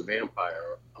Interview with a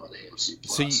Vampire on AMC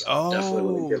Plus.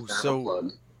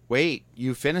 Wait,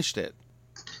 you finished it?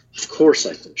 Of course,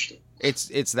 I finished it.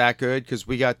 It's that good, because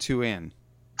we got 2 in.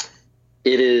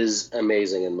 It is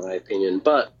amazing in my opinion,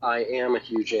 but I am a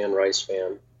huge Anne Rice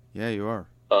fan. Yeah, you are.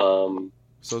 I'm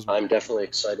definitely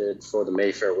excited for the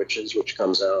Mayfair Witches, which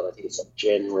comes out, I think it's like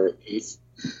January 8th.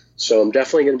 So I'm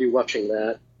definitely going to be watching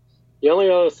that. The only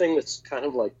other thing that's kind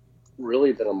of like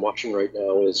really that I'm watching right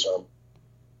now is, I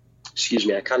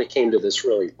kind of came to this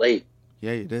really late.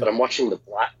 Yeah, you did. But I'm watching the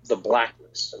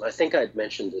Blacklist, and I think I'd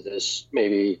mentioned this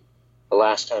maybe the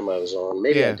last time I was on.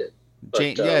 Maybe I did.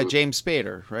 But, James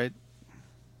Spader, right?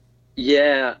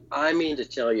 Yeah, I mean to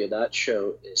tell you, that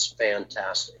show is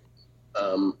fantastic.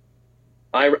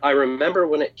 I remember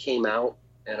when it came out,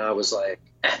 and I was like,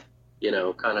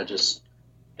 kind of just,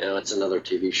 it's another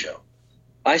TV show.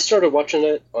 I started watching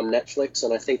it on Netflix,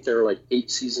 and I think there are like 8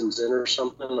 seasons in or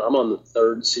something. I'm on the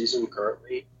 3rd season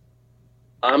currently.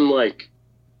 I'm like,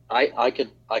 I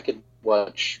could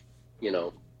watch,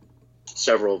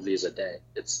 several of these a day.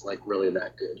 It's like really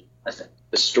that good. I think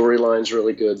the storyline's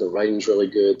really good, the writing's really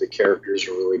good, the characters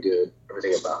are really good.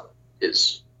 Everything about it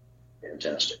is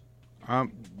fantastic.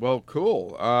 Well,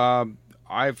 cool.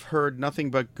 I've heard nothing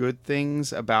but good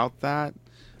things about that.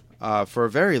 For a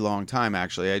very long time,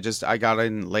 actually. I got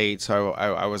in late, so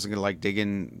I wasn't gonna dig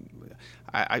in.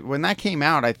 When that came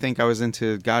out, I think I was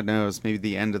into, God knows, maybe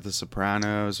the end of The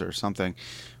Sopranos or something.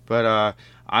 But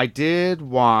I did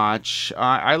watch.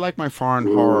 I like my foreign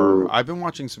horror. I've been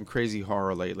watching some crazy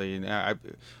horror lately, and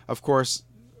of course,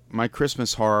 my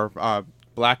Christmas horror,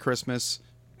 Black Christmas.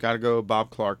 Gotta go, Bob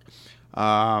Clark.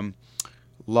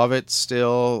 Love it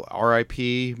still.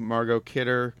 R.I.P. Margot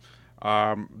Kidder.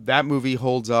 That movie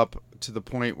holds up to the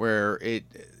point where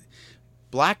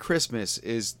Black Christmas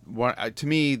is to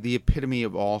me the epitome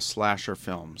of all slasher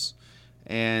films,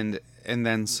 and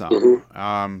then some.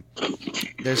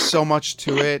 There's so much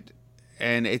to it,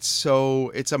 and it's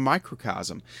a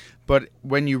microcosm. But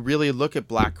when you really look at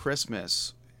Black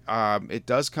Christmas, it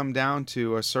does come down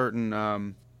to a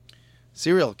certain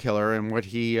serial killer and what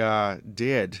he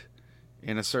did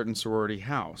in a certain sorority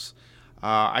house.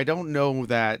 I don't know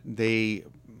that they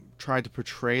tried to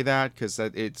portray that, because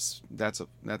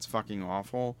that's fucking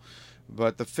awful.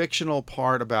 But the fictional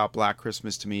part about Black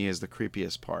Christmas to me is the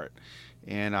creepiest part,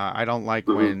 and I don't like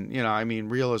when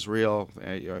real is real.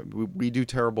 We do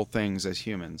terrible things as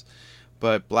humans,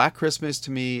 but Black Christmas to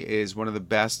me is one of the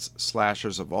best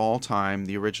slashers of all time.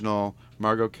 The original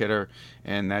Margot Kidder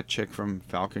and that chick from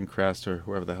Falcon Crest or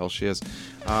whoever the hell she is,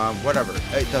 whatever,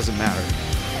 it doesn't matter.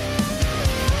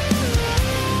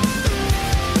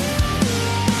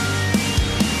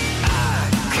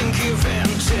 Give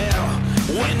and tell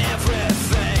when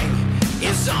everything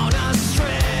is on a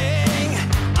string.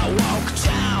 I walk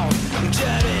down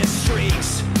dirty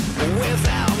streets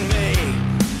without me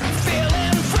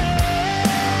feeling free.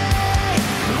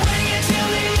 Bring it till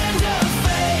the end of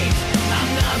fate.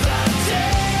 Another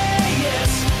day,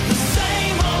 it's the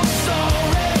same old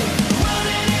story.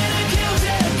 Running in a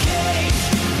gilded cage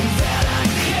that I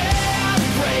can't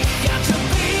break. Got to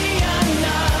be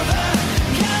another.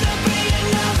 Gotta be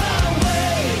another.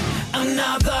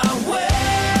 Another way,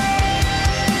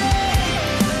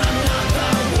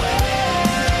 another way.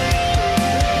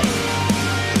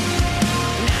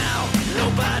 Now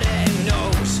nobody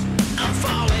knows I'm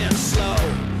falling slow.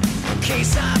 In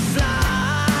case I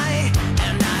fly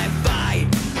and I bite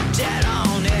dead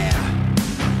on air,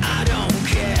 I don't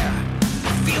care.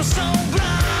 I feel so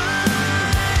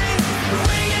blind.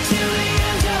 Bring it to the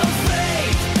end of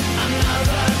fate.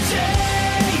 Another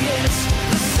day, it's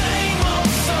the same old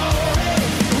story.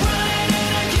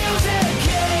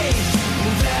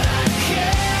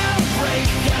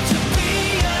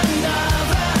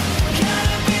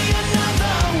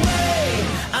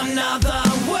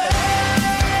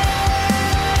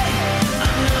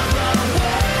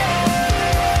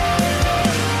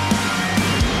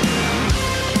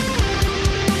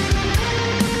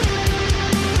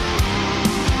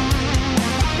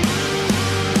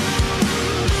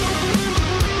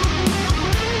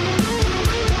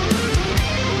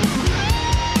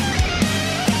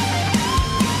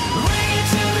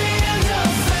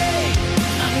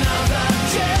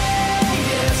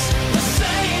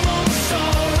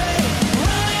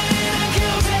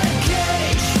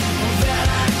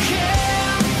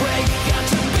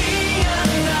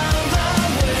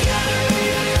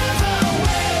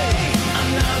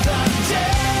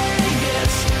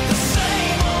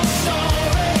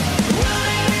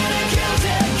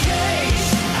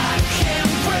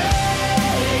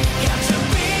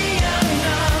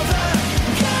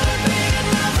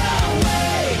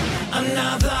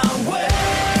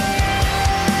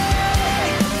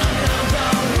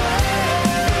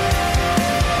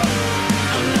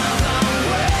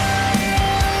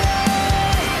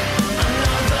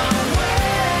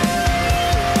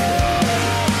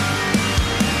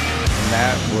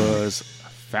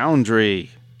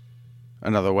 Foundry.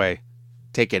 Another way.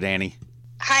 Take it, Annie.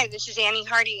 Hi, this is Annie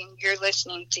Hardy, and you're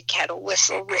listening to Kettle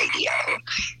Whistle Radio.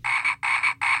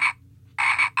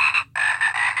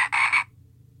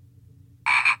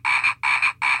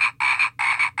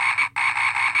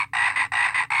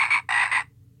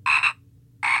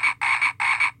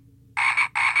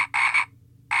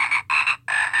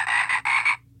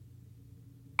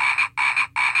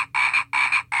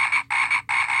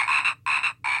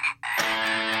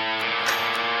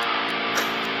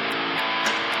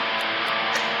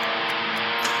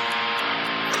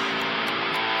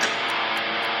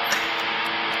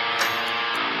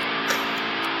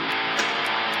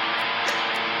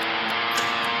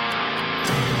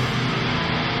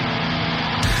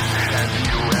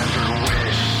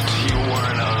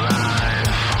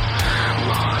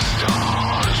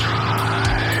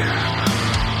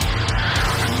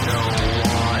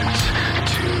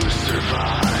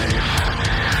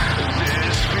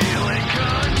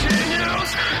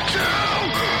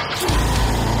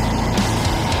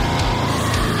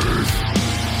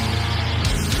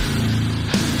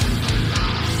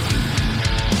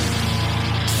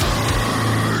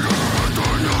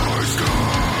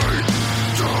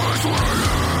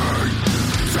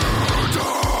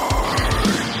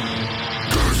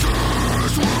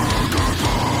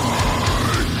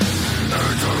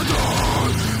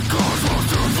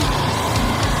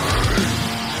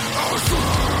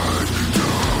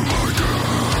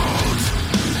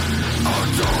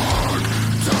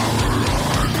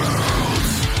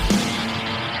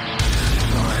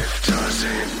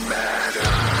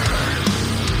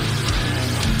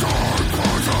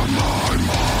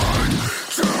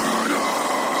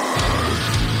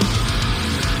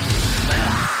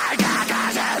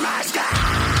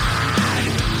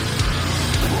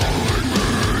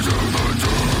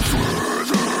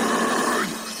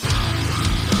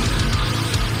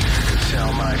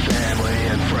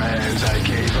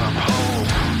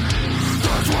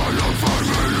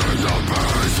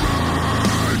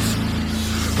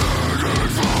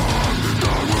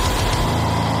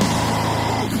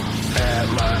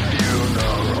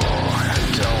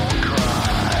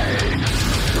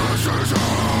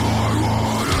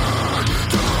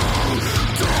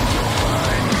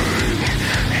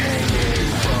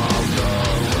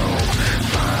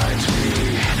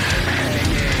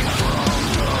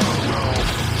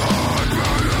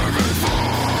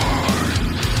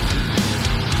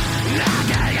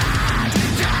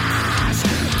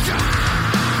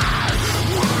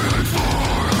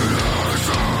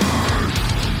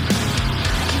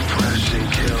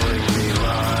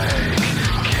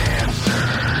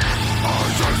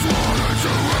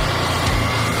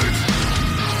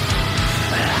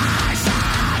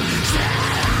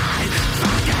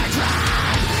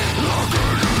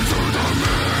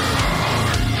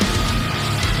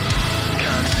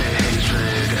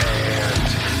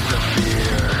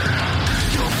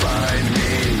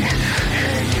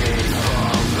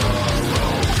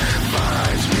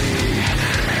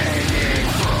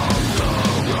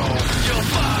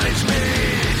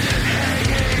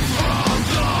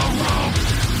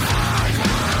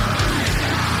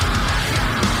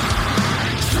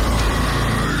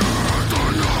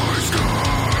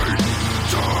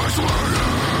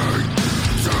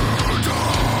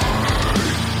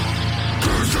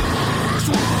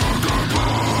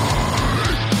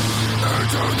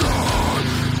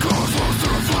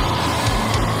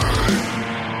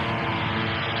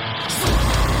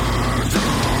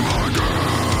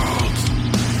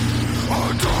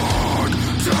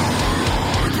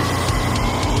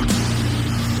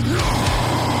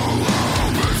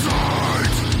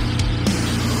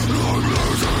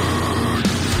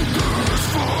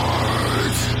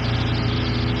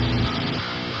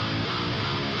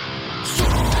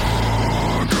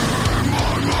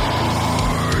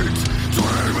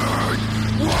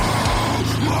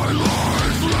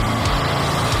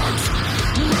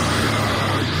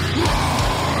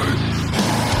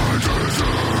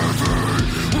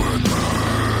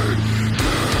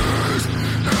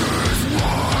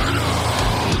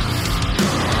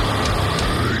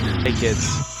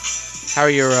 kids? How are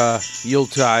your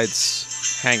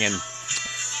Yuletides hanging?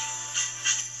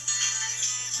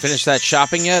 Finish that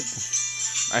shopping yet?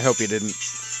 I hope you didn't.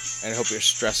 I hope you're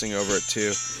stressing over it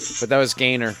too. But that was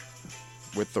Gainer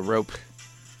with the rope.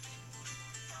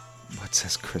 What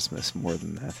says Christmas more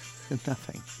than that?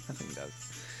 Nothing. Nothing does.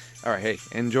 All right, hey,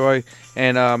 enjoy.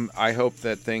 And I hope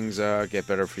that things get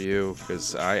better for you,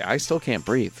 because I still can't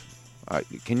breathe.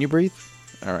 Can you breathe?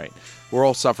 All right. We're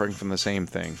all suffering from the same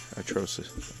thing. Atrocity?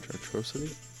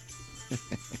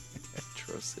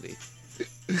 Atrocity.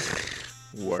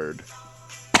 Word.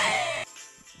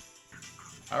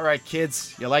 All right,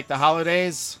 kids. You like the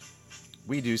holidays?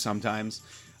 We do sometimes.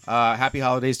 Happy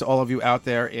holidays to all of you out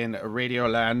there in Radio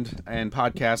Land and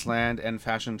Podcast Land and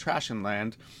Fashion Trashin'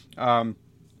 Land. I'm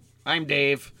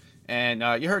Dave,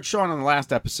 and you heard Sean on the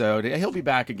last episode. He'll be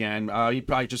back again. He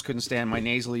probably just couldn't stand my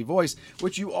nasally voice,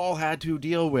 which you all had to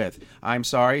deal with. I'm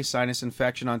sorry, sinus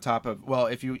infection on top of... Well,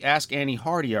 if you ask Annie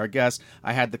Hardy, our guest,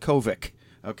 I had the COVID,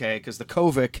 okay? Because the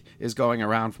COVID is going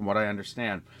around from what I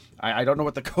understand. I don't know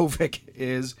what the COVID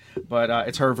is, but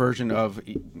it's her version of...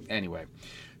 Anyway.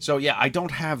 So, yeah, I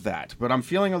don't have that, but I'm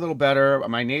feeling a little better.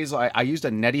 My nasal... I used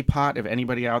a neti pot, if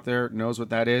anybody out there knows what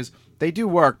that is. They do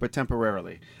work, but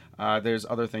temporarily. There's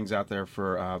other things out there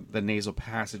for the nasal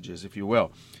passages, if you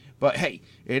will. But, hey,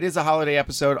 it is a holiday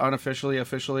episode, unofficially,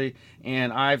 officially,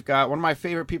 and I've got one of my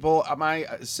favorite people, my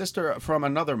sister from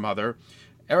another mother,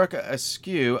 Erica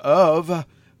Askew of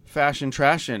Fashion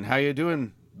Trashin'. How you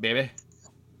doing, baby?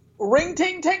 Ring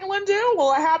ting tingling do.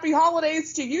 Well, a happy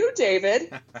holidays to you,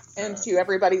 David, and to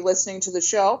everybody listening to the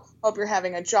show. Hope you're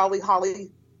having a jolly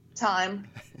holly time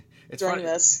during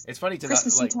this. It's funny to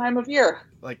Christmassy time of year.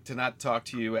 Like to not talk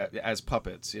to you as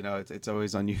puppets. You know, it's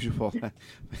always unusual.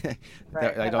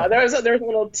 Right. There's a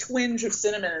little twinge of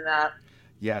cinnamon in that.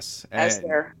 Yes, as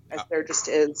there just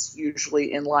is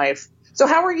usually in life. So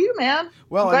how are you, man?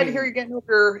 Well, I'm glad to hear you're getting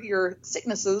over your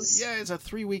sicknesses. Yeah, it's a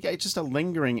 3-week. It's just a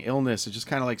lingering illness. It just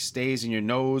kind of like stays in your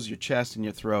nose, your chest, and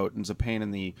your throat, and it's a pain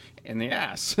in the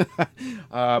ass.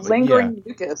 Lingering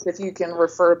mucus. If you can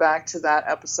refer back to that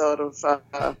episode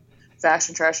of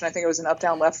Fashion Trash, and I think it was an Up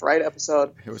Down Left Right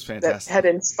episode. It was fantastic. That had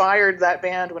inspired that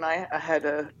band when I had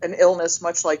an illness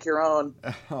much like your own.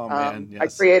 Oh man! Yes. I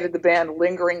created the band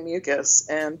Lingering Mucus,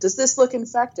 and does this look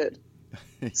infected?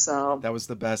 So that was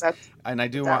the best, and I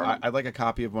do want. I'd like a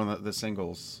copy of one of the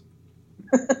singles.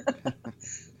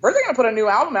 We're going to put a new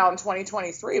album out in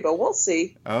 2023, but we'll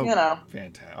see. Oh, you know,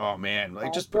 fantastic! Oh man,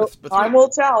 like just time will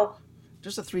tell.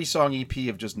 Just a 3-song EP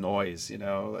of just noise, you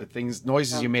know,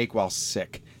 noises you make while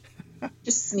sick.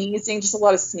 Just sneezing, just a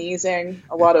lot of sneezing,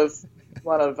 a lot of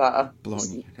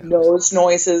blowing nose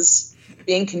noises,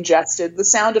 being congested, the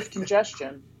sound of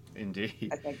congestion. Indeed.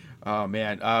 I think. Oh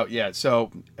man, yeah. So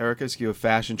Erica Askew of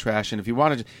Fashion Trash, and if you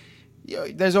wanted,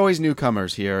 there's always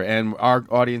newcomers here, and our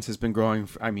audience has been growing.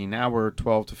 I mean, now we're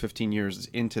 12 to 15 years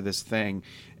into this thing,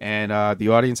 and the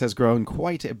audience has grown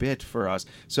quite a bit for us.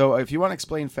 So if you want to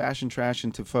explain Fashion Trash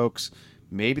to folks,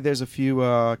 maybe there's a few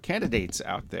candidates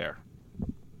out there.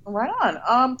 Right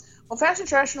on. Well, Fashion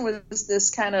Trash was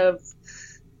this kind of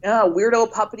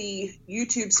weirdo puppety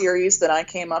YouTube series that I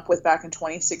came up with back in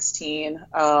 2016.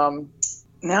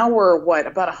 Now we're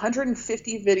about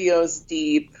 150 videos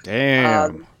deep.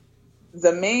 Damn.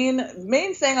 The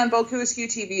main thing on Boku Askew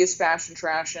TV is Fashion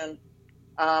Trashin'.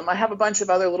 I have a bunch of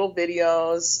other little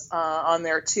videos on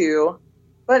there too,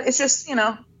 but it's just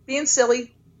being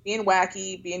silly, being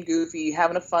wacky, being goofy,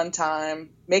 having a fun time,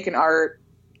 making art,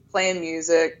 playing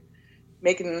music,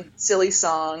 making silly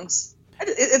songs.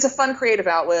 It's a fun creative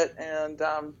outlet,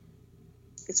 and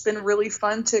it's been really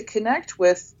fun to connect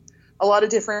with a lot of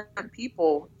different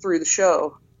people through the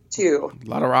show, too. A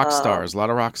lot of rock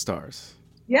stars.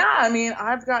 Yeah, I mean,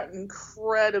 I've gotten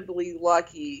incredibly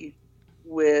lucky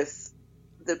with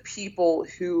the people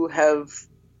who have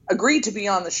agreed to be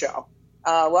on the show.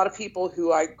 A lot of people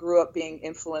who I grew up being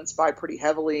influenced by pretty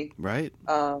heavily. Right.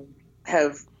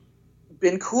 Have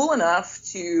been cool enough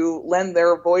to lend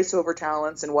their voiceover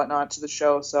talents and whatnot to the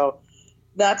show. So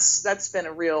that's been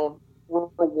a real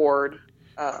reward.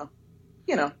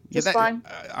 Fine.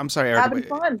 I'm sorry, Erica, having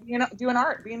fun, doing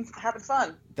art, having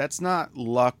fun. That's not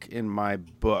luck in my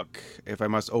book. If I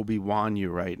must Obi-Wan you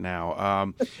right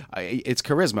now, it's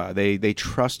charisma. They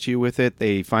trust you with it.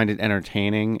 They find it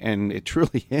entertaining, and it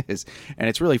truly is. And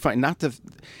it's really fun. Not to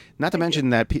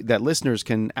mention that listeners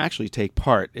can actually take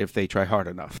part if they try hard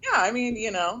enough. Yeah, I mean,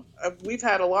 we've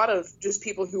had a lot of just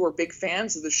people who are big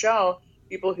fans of the show.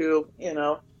 People who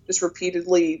just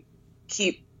repeatedly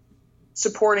keep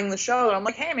supporting the show, and I'm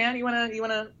like, hey man, you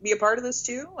wanna be a part of this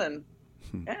too? And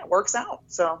yeah, it works out.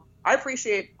 So I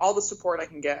appreciate all the support I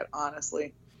can get,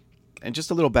 honestly. And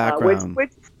just a little background.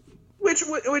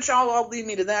 Which I'll lead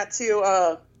me to that too.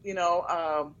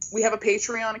 We have a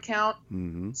Patreon account.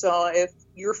 Mm-hmm. So if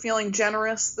you're feeling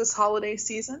generous this holiday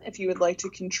season, if you would like to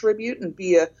contribute and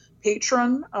be a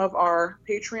patron of our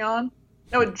Patreon,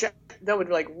 that would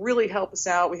like really help us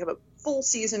out. We have a full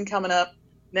season coming up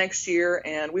next year,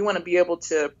 and we want to be able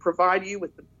to provide you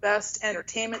with the best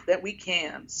entertainment that we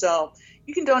can. So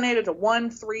you can donate it to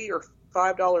 $1, $3, or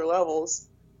 $5 levels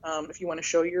if you want to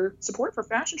show your support for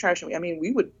Fashion Trash. I mean,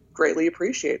 we would greatly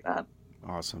appreciate that.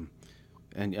 Awesome.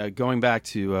 And going back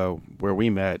to where we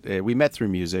met through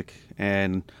music,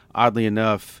 and oddly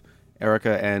enough,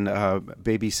 Erica and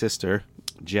baby sister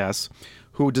Jess,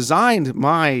 who designed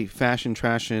my Fashion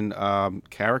Trashin'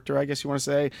 character, I guess you want to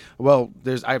say. Well,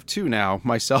 I have two now,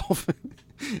 myself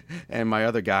and my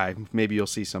other guy. Maybe you'll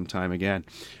see sometime again.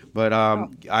 But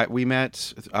we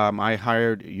met. I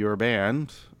hired your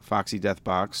band, Foxy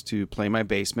Deathbox, to play my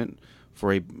basement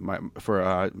for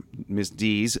Miss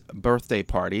D's birthday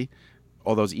party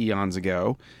all those eons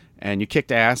ago, and you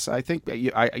kicked ass. I think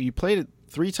you played it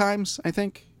 3 times, I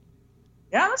think.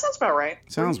 Yeah, that sounds about right.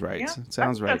 Sounds right. Yeah,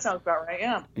 sounds right. That sounds about right,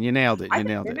 yeah. And you nailed it. I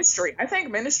thank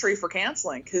Ministry for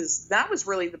canceling, because that was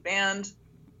really the band,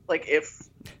 like, if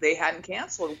they hadn't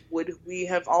canceled, would we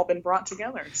have all been brought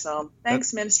together? So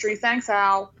thanks, Ministry. Thanks,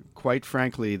 Al. Quite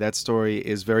frankly, that story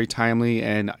is very timely,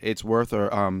 and it's worth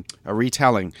a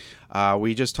retelling.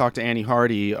 We just talked to Annie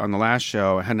Hardy on the last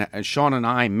show, and Sean and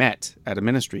I met at a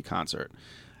Ministry concert.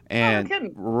 And no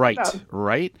kidding.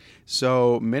 Right.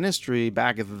 So Ministry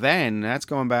back then, that's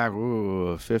going back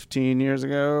 15 years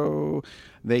ago.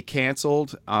 They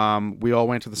canceled. We all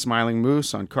went to the Smiling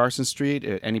Moose on Carson Street.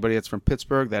 Anybody that's from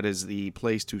Pittsburgh, that is the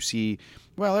place to see,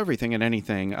 well, everything and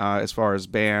anything as far as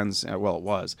bands. Well, it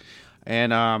was.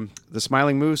 And the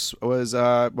Smiling Moose was,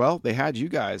 they had you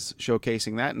guys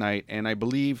showcasing that night. And I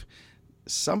believe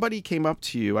somebody came up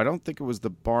to you. I don't think it was the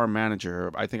bar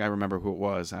manager. I think I remember who it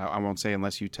was. I won't say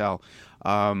unless you tell.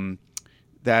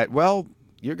 That, well,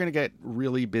 you're going to get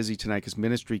really busy tonight because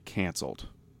Ministry canceled.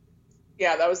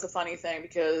 Yeah, that was the funny thing,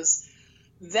 because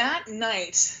that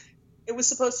night it was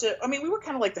supposed to. I mean, we were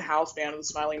kind of like the house band of the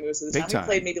Smiling Moose at the time. We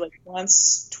played maybe like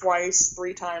once, twice,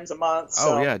 3 times a month.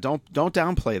 So. Oh yeah, don't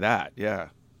downplay that. Yeah.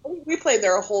 We played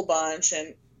there a whole bunch,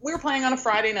 and we were playing on a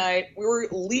Friday night. We were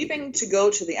leaving to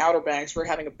go to the Outer Banks. We were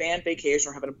having a band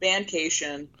vacation. We're having a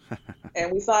bandcation.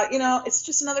 And we thought, it's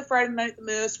just another Friday night at the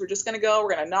Moose. We're just going to go.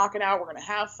 We're going to knock it out. We're going to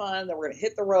have fun. Then we're going to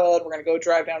hit the road. We're going to go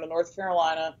drive down to North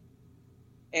Carolina.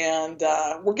 And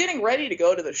we're getting ready to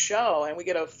go to the show. And we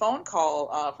get a phone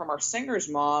call from our singer's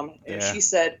mom. And she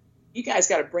said, you guys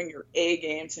got to bring your A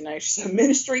game tonight. She said,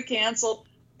 Ministry canceled.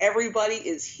 Everybody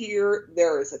is here.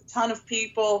 There is a ton of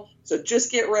people, so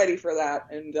just get ready for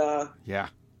that. And it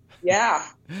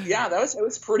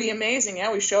was pretty amazing.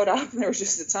 Yeah, we showed up and there was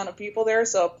just a ton of people there.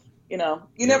 So you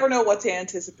never know what to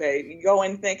anticipate. You go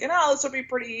in thinking, oh, this will be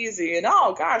pretty easy, and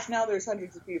oh gosh, now there's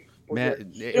hundreds of people.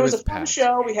 Man, it was a fun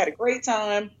show. We had a great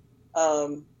time,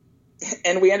 and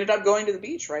we ended up going to the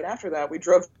beach right after that. We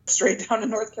drove straight down to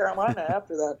North Carolina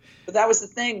after that. But that was the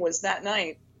thing, was that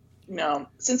night.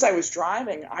 Since I was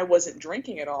driving, I wasn't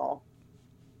drinking at all.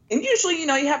 And usually, you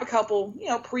have a couple,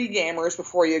 pre-gamers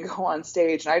before you go on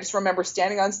stage. And I just remember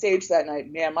standing on stage that night,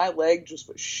 man, my leg just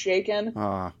was shaking,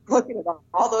 looking at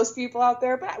all those people out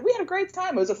there. But we had a great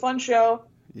time. It was a fun show.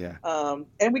 Yeah.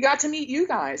 And we got to meet you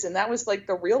guys, and that was like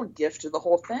the real gift of the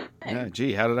whole thing. Yeah,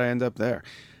 gee, how did I end up there?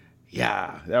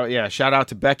 Yeah. Shout out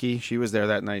to Becky. She was there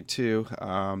that night, too.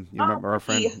 You remember our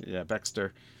friend? Yeah,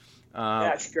 Baxter.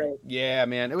 That's great. Yeah,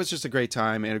 man, it was just a great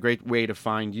time and a great way to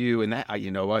find you. And that,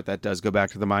 you know what, that does go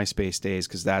back to the MySpace days,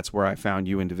 because that's where I found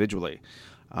you individually,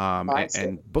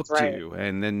 and booked you,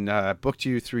 and then booked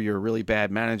you through your really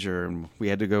bad manager, and we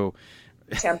had to go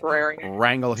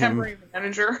wrangle him. Temporary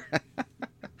manager.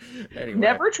 Anyway.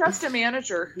 Never trust a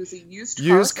manager who's a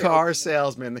used car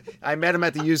salesman. I met him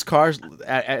at the used car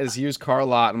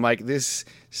lot. I'm like, this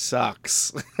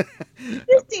sucks.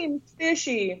 This seems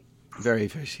fishy. Very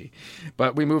fishy.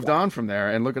 But we moved on from there,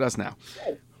 and look at us now.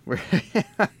 We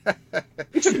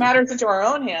took matters into our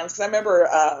own hands, because I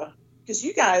remember, because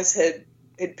you guys had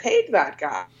paid that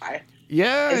guy.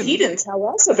 Yeah. And he didn't tell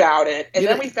us about it. And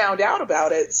then we found out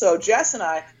about it. So Jess and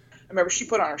I remember she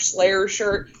put on her Slayer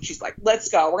shirt. She's like, let's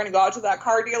go. We're going to go out to that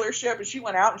car dealership. And she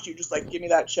went out and she just like, give me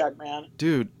that check, man.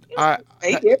 Dude.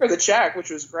 He gave her the check, which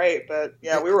was great. But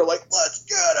yeah, we were like, let's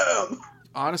get him.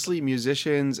 honestly,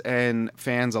 musicians and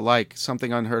fans alike,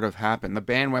 something unheard of happened. The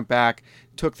band went back,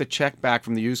 took the check back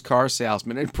from the used car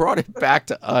salesman, and brought it back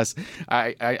to us.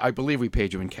 I believe we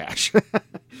paid you in cash.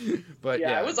 But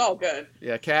yeah, it was all good.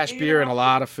 Yeah, cash, beer, and a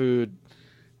lot of food.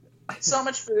 So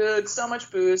much food, so much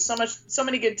booze, so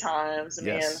many good times. I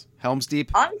mean, Helm's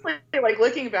Deep. Honestly, like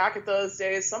looking back at those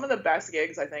days, some of the best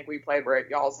gigs I think we played were at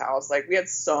y'all's house. Like we had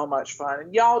so much fun,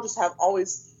 and y'all just have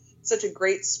always such a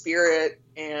great spirit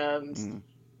and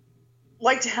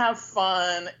like to have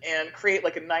fun and create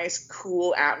like a nice,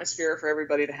 cool atmosphere for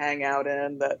everybody to hang out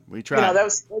in. That we try. You know,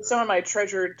 that's some of my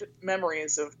treasured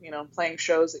memories of playing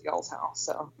shows at y'all's house.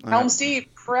 So Helm's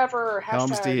Deep forever.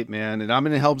 Helm's Deep, man, and I'm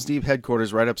in the Helm's Deep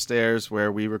headquarters right upstairs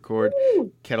where we record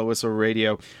Kettle Whistle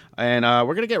Radio, and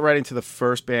we're gonna get right into the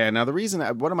first band. Now, the reason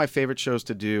one of my favorite shows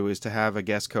to do is to have a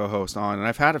guest co-host on, and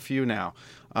I've had a few now,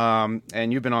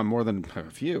 and you've been on more than a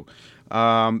few.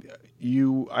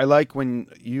 I like when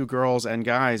you girls and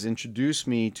guys introduce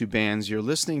me to bands you're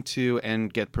listening to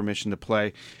and get permission to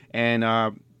play. And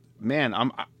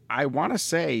man, I want to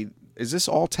say, is this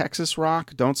all Texas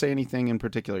rock? Don't say anything in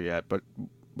particular yet, but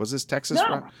was this Texas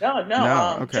rock?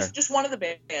 No. Okay. Just one of the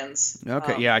bands.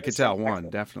 Okay, yeah, I could tell one,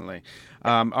 definitely.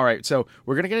 All right, so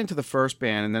we're gonna get into the first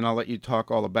band, and then I'll let you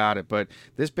talk all about it. But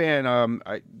this band,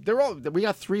 we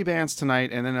got 3 bands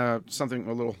tonight, and then a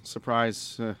little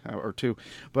surprise or 2.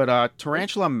 But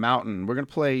Tarantula Mountain, we're gonna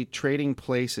play Trading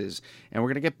Places, and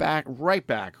we're gonna get right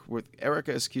back with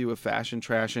Erica Askew of Fashion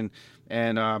Trashin'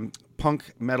 and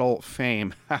punk metal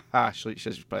fame. She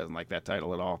doesn't like that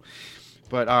title at all.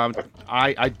 But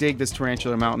I dig this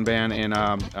Tarantula Mountain band, and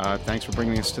thanks for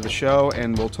bringing us to the show,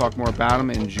 and we'll talk more about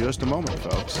them in just a moment,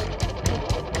 folks.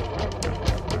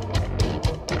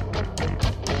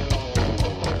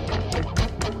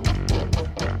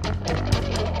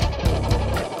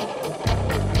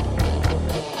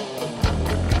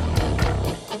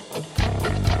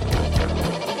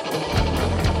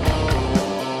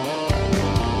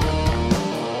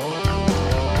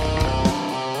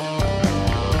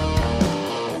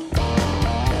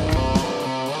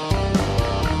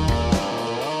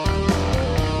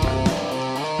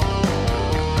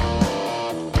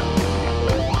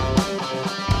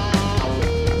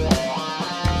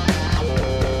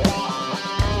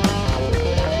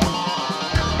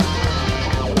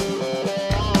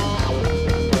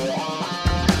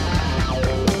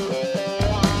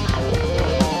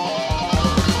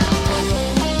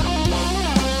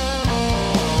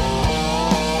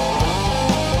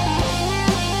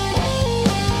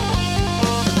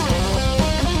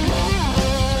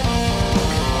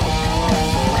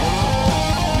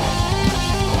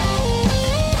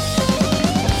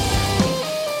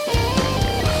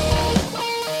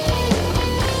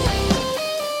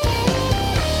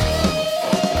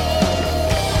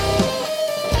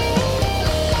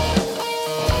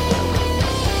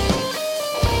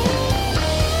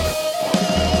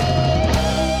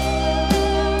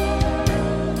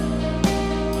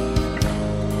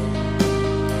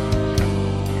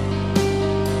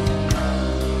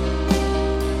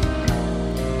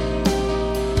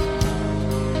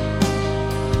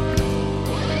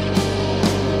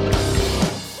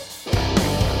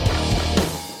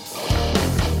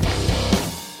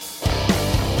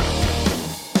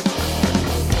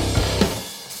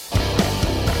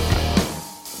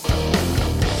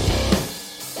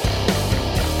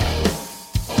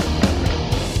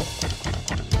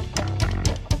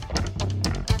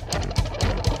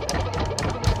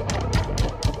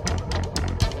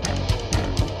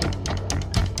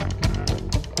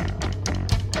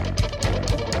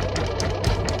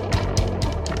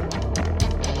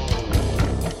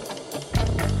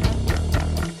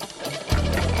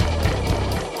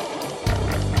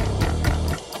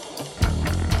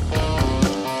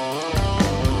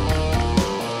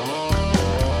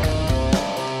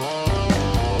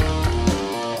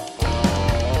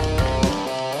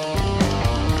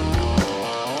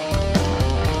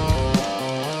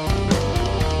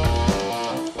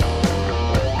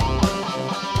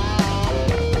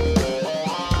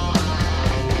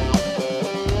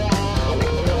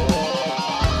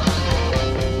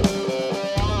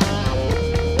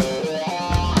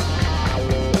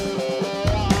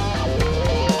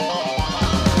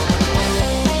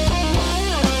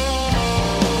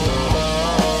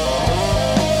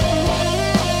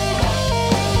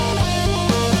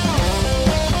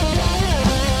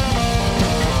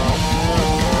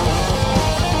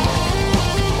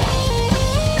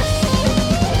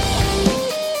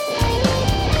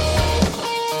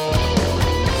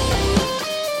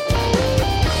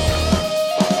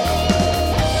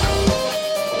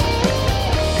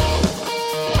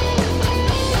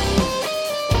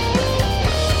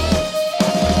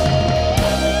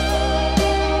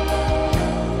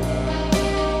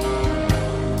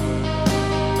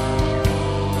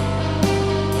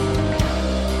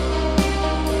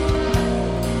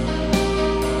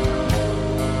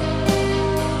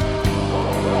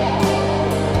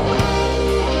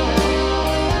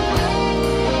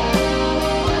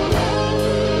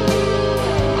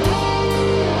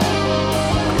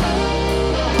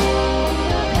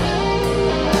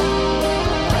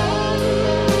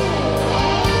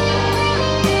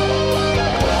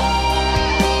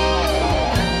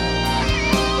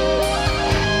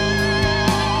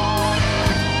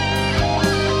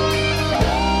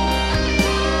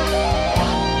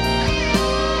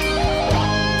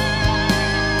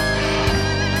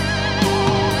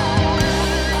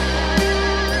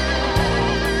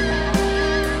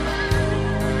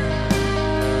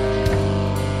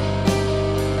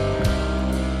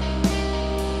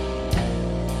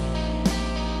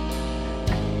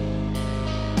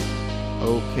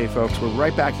 Okay, folks, we're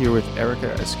right back here with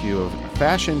Erica Askew of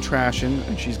Fashion Trashin',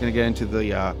 and she's going to get into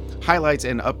the highlights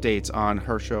and updates on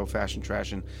her show, Fashion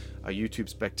Trashin', a YouTube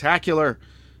spectacular.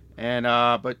 And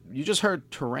but you just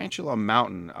heard Tarantula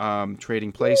Mountain,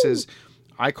 Trading Places.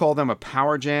 I call them a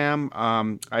power jam.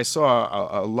 I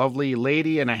saw a lovely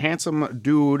lady and a handsome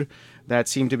dude that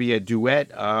seemed to be a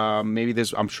duet. Maybe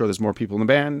I'm sure there's more people in the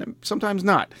band, sometimes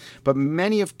not. But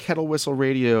many of Kettle Whistle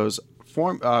Radio's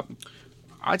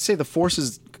I'd say the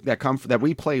forces that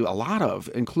we play a lot of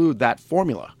include that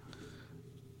formula.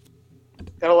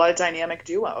 Got a lot of dynamic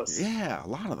duos. Yeah, a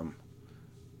lot of them.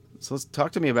 So let's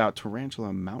talk to me about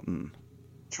Tarantula Mountain.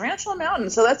 Tarantula Mountain.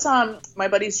 So that's my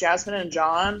buddies Jasmine and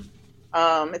John.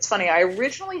 It's funny. I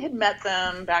originally had met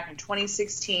them back in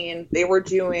 2016. They were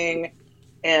doing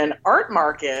an art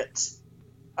market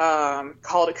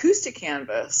called Acoustic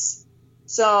Canvas.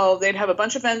 So they'd have a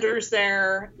bunch of vendors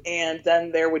there, and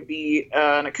then there would be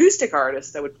an acoustic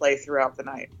artist that would play throughout the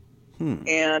night.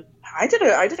 And I did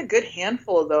a good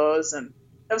handful of those, and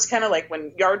that was kind of like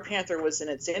when Yard Panther was in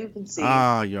its infancy.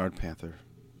 Ah, Yard Panther.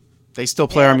 They still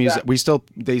play our music. They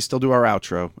still do our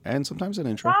outro and sometimes an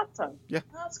intro. Awesome. Yeah,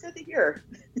 that's good to hear.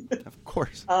 Of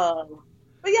course. But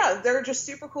yeah, they're just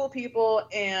super cool people,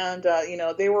 and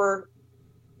they were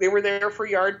there for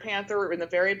Yard Panther in the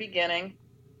very beginning.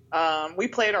 We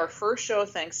played our first show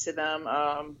thanks to them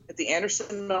at the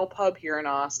Anderson Mill Pub here in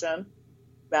Austin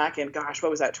back in, what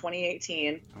was that,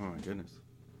 2018? Oh, my goodness.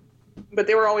 But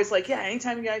they were always like, yeah,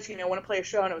 anytime you guys, want to play a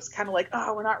show, and it was kind of like,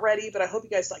 oh, we're not ready, but I hope you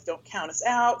guys, don't count us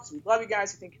out, because we love you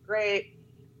guys, we think you're great.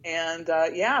 And,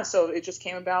 so it just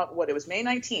came about, it was May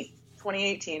 19th,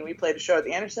 2018. We played a show at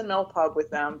the Anderson Mill Pub with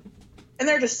them. And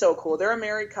they're just so cool. They're a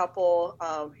married couple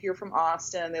here from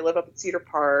Austin. They live up at Cedar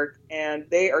Park, and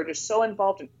they are just so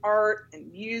involved in art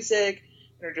and music,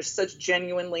 and are just such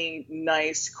genuinely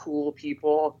nice, cool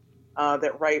people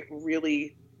that write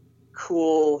really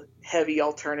cool, heavy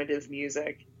alternative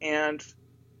music. And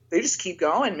they just keep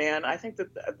going, man. I think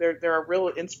that they're a real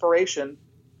inspiration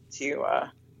to.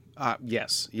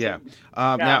 Yes, yeah.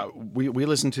 Now we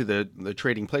listened to the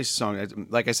Trading Places song.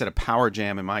 Like I said, a power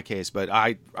jam in my case, but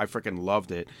I freaking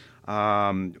loved it.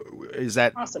 Is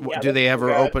that awesome? Yeah, do they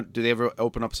ever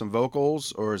open up some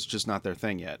vocals, or is it just not their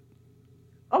thing yet?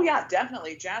 Oh yeah,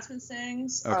 definitely. Jasmine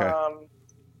sings. Okay.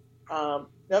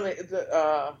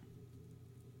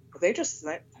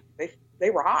 They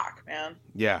rock, man.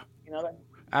 Yeah.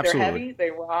 Absolutely. They're heavy.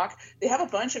 They rock. They have a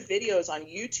bunch of videos on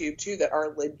YouTube too that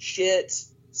are legit,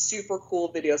 super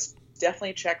cool videos.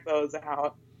 Definitely check those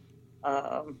out.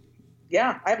 I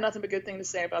have nothing but good thing to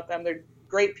say about them. They're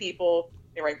great people.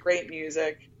 They write great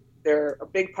music. They're a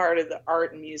big part of the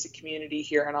art and music community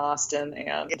here in Austin, and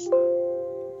I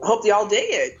hope y'all dig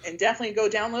it. And definitely go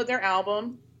download their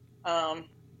album.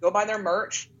 Go buy their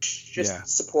merch. Just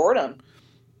support them.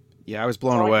 Yeah, I was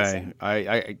blown away.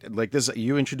 I like this.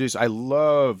 You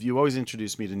always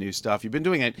introduce me to new stuff. You've been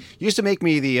doing it. You used to make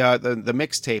me the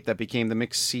mixtape that became the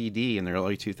mix CD in the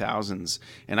early 2000s,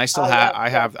 and I still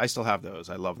have those.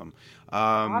 I love them.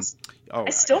 Awesome. I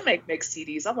still make mix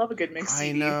CDs. I love a good mix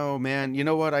CD. I know, man. You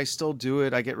know what? I still do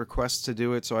it. I get requests to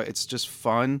do it, so it's just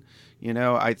fun.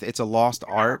 It's a lost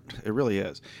art. It really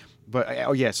is.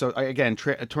 But so again,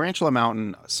 Tarantula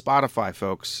Mountain, Spotify,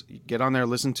 folks, get on there,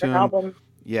 listen to their them. album.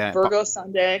 Yeah, Virgo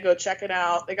Sunday, go check it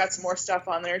out. They got some more stuff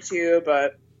on there too,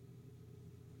 but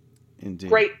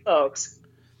indeed, great folks,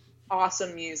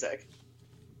 awesome music,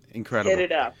 incredible.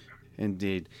 Hit it up.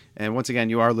 Indeed. And once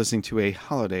again, you are listening to a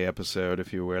holiday episode,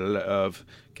 if you will, of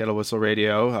Kettle Whistle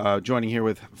Radio. Joining here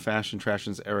with Fashion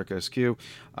Trashin's Erica Askew.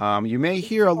 You may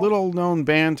hear a little-known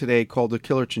band today called the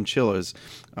Killer Chinchillas.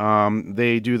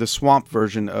 They do the swamp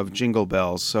version of Jingle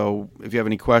Bells. So if you have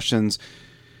any questions,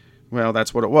 well,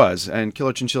 that's what it was. And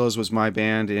Killer Chinchillas was my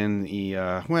band in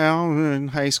in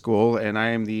high school, and I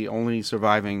am the only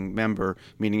surviving member,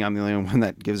 meaning I'm the only one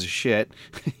that gives a shit.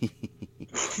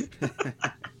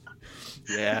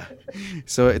 Yeah,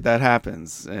 so that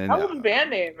happens. And I love the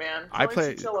band name, man. I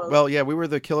play. Well, yeah, we were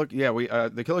the Killer. Yeah,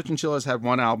 the Killer Chinchillas had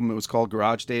one album. It was called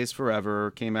Garage Days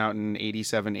Forever. Came out in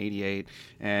 '87, '88,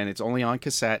 and it's only on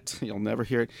cassette. You'll never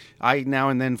hear it. I now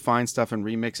and then find stuff and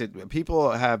remix it.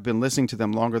 People have been listening to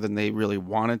them longer than they really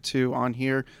wanted to on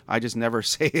here. I just never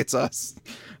say it's us.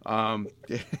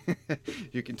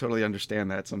 You can totally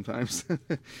understand that sometimes.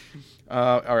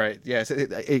 All right. Yes,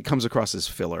 it comes across as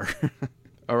filler.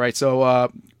 All right,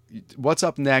 so what's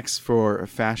up next for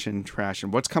Fashion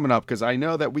Trashin'? What's coming up? Because I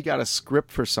know that we got a script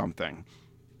for something.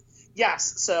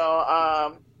 Yes,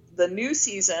 so the new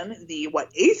season, the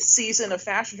 8th season of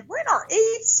Fashion. We're in our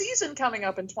 8th season coming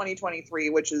up in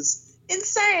 2023, which is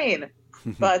insane.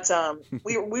 But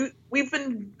we've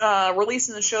been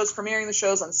releasing the shows, premiering the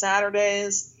shows on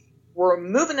Saturdays. We're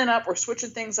moving it up. We're switching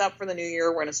things up for the new year.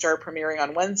 We're going to start premiering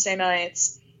on Wednesday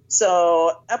nights.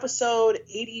 So episode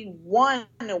 81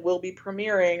 will be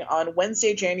premiering on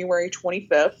Wednesday, January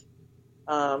 25th.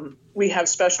 We have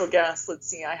special guests. Let's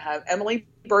see. I have Emily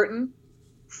Burton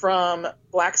from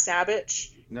Black Sabbath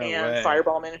and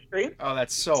Fireball Ministry. Oh,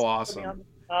 that's so awesome.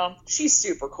 She's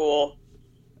super cool.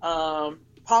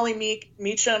 Polly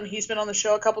Meacham, he's been on the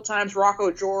show a couple times.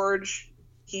 Rocco George,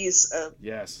 he's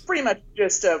pretty much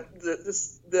just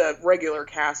the regular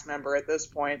cast member at this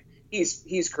point.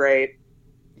 He's great.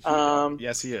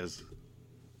 Yes, he is.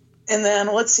 And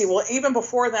then let's see. Well, even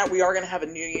before that, we are going to have a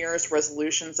New Year's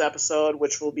resolutions episode,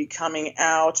 which will be coming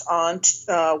out on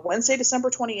Wednesday, December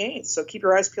 28th. So keep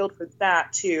your eyes peeled for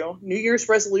that too. New Year's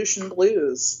resolution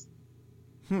blues,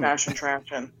 Fashion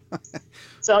Traction.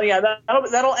 So yeah,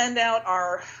 that'll end out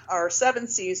our 7th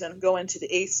season, go into the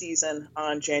 8th season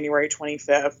on January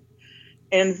 25th.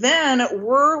 And then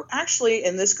we're actually,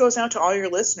 and this goes out to all your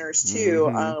listeners too,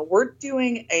 we're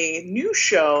doing a new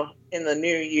show in the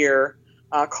new year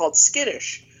called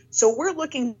Skittish. So we're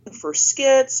looking for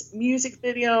skits, music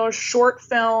videos, short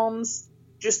films,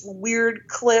 just weird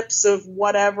clips of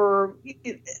whatever,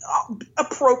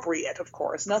 appropriate, of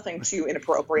course, nothing too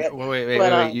inappropriate. Wait.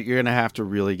 You're going to have to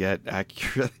really get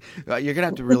accurate. You're going to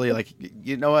have to really, like,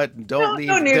 you know what? No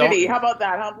nudity. How about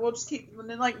that? We'll just keep,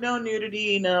 like, no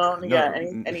nudity, anything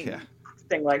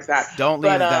like that. Don't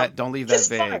leave that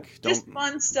vague. Just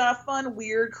fun stuff, fun,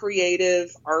 weird,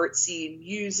 creative, artsy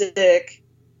music,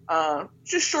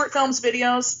 just short films,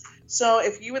 videos. So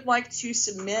if you would like to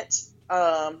submit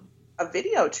a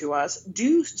video to us,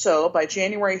 do so by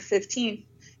January 15th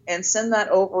and send that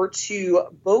over to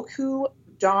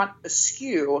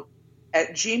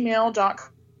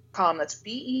boku.askew@gmail.com. That's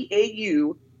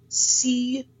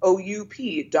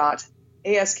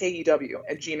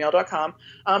BEAUCOUP.ASKEW@gmail.com.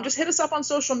 Just hit us up on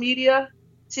social media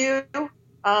too. We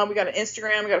got an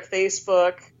Instagram, we got a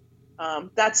Facebook.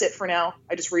 That's it for now.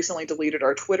 I just recently deleted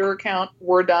our Twitter account.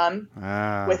 We're done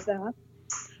with that.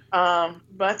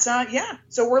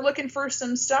 So we're looking for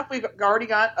some stuff. We've already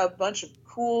got a bunch of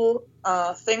cool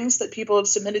things that people have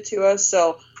submitted to us,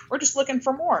 so we're just looking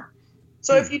for more.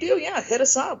 So if you do, hit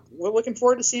us up. We're looking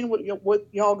forward to seeing what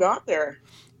y'all got there.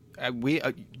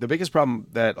 The biggest problem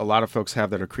that a lot of folks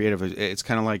have that are creative is it's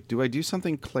kind of like, do I do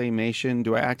something claymation?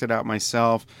 Do I act it out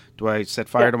myself? Do I set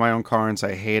fire to my own car and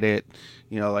say I hate it?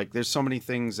 Like there's so many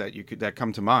things that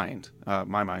come to mind,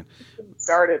 my mind.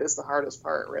 Started is the hardest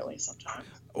part, really, sometimes.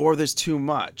 Or there's too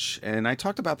much, and I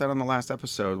talked about that on the last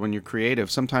episode. When you're creative,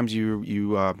 sometimes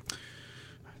there's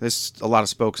a lot of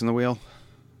spokes in the wheel.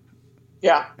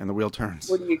 Yeah. And the wheel turns.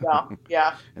 Where do you go?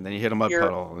 Yeah. And then you hit a mud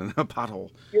puddle and a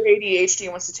pothole. Your ADHD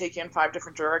wants to take you in 5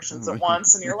 different directions at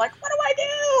once, and you're like, what do I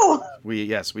do? We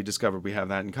discovered we have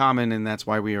that in common, and that's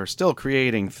why we are still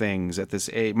creating things at this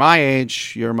age. My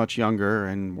age, you're much younger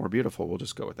and more beautiful. We'll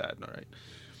just go with that. All right.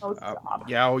 Oh, stop.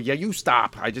 You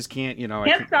stop. I just can't,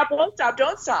 Can't stop, won't stop,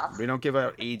 don't stop. We don't give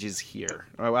out ages here.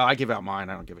 Well, I give out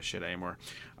mine. I don't give a shit anymore.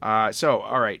 All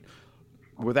right.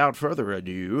 Without further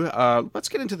ado, let's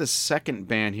get into the second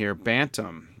band here,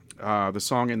 Bantam. The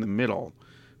song in the middle,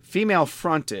 female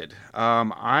fronted.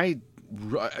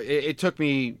 It took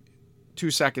me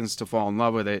 2 seconds to fall in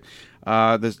love with it.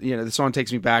 The song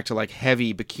takes me back to like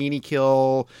heavy Bikini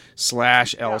Kill /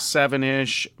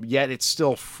 L7ish, yet it's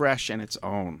still fresh in its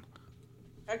own.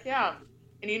 Heck yeah.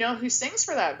 And you know who sings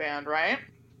for that band, right?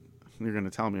 You're going to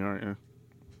tell me, aren't you?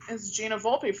 It's Gina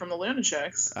Volpe from the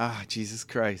Lunachicks. Ah, Jesus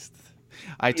Christ.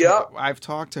 I've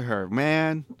talked to her.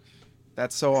 Man,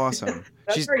 that's so awesome.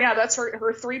 That's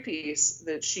her 3-piece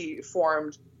that she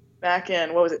formed back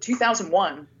in,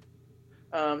 2001.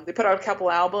 They put out a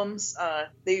couple albums.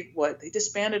 They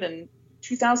disbanded in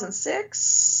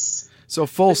 2006. So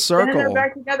full circle. They're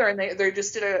back together, and they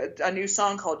just did a new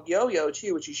song called Yo-Yo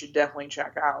too, which you should definitely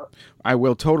check out. I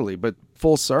will totally, but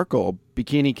full circle,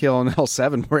 Bikini Kill and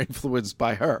L7 were influenced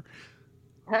by her.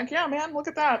 Heck yeah, man! Look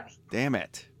at that. Damn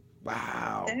it.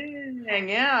 Wow. Dang,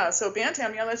 yeah. So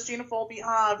Bantam, that's Gina Volpe.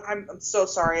 I'm so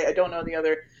sorry. I don't know the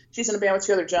other. She's in a band with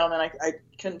 2 other gentlemen. I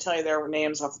couldn't tell you their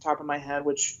names off the top of my head,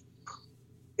 which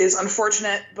is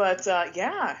unfortunate. But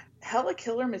hella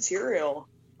killer material.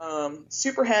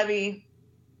 Super heavy.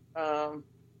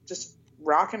 Just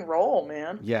rock and roll,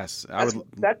 man. Yes, that's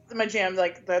my jam.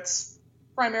 Like that's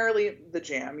primarily the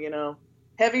jam.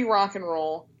 Heavy rock and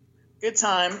roll. Good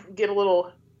time. Get a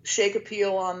little shake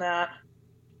appeal on that.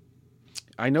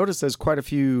 I noticed there's quite a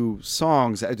few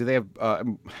songs. Do they have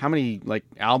how many like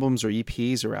albums or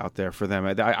EPs are out there for them?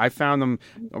 I found them.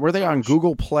 Were they on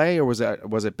Google Play or was it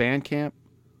Bandcamp?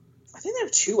 I think they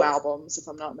have 2 albums, if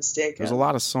I'm not mistaken. There's a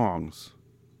lot of songs.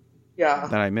 Yeah.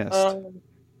 That I missed.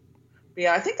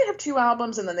 Yeah, I think they have 2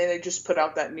 albums, and then they just put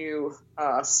out that new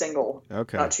single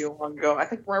not too long ago. I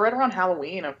think right around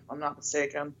Halloween, if I'm not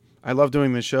mistaken. I love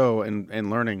doing the show and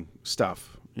learning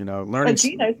stuff. Learning. And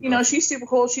Gina, she's super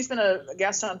cool. She's been a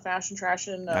guest on Fashion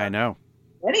Trashin'. I know.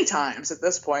 Many times at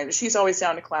this point. She's always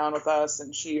down to clown with us,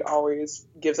 and she always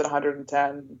gives it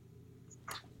 110.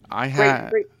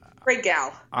 Great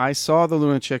gal. I saw the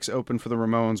Lunatics open for the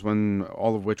Ramones when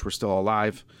all of which were still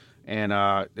alive. And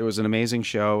it was an amazing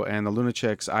show. And the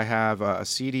Lunatics, I have a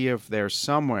CD of theirs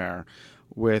somewhere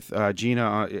with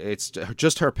Gina. It's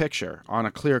just her picture on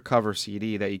a clear cover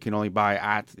CD that you can only buy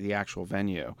at the actual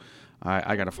venue.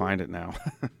 I got to find it now.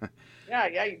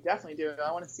 Yeah, you definitely do.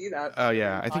 I want to see that. Oh,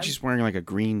 yeah. I think she's wearing like a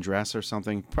green dress or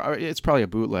something. It's probably a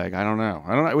bootleg. I don't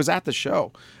know. It was at the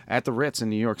show at the Ritz in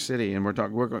New York City. And we're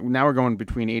going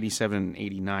between 87 and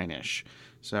 89-ish.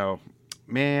 So,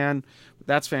 man,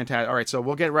 that's fantastic. All right, so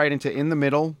we'll get right into In the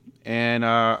Middle. And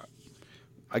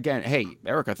again, hey,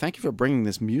 Erica, thank you for bringing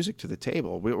this music to the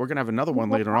table. We're going to have another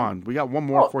one later on. We got one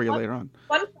more for you later on.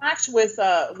 Fun fact with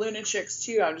Lunatics,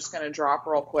 too, I'm just going to drop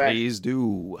real quick. Please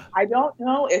do. I don't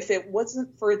know if it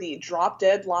wasn't for the Drop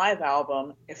Dead Live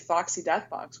album, if Foxy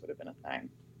Deathbox would have been a thing.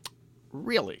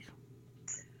 Really?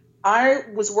 I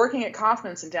was working at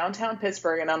Kaufman's in downtown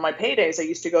Pittsburgh, and on my paydays, I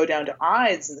used to go down to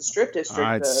Ides in the Strip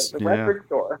District, the record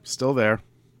store. Still there.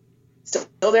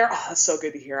 Still there? Oh, that's so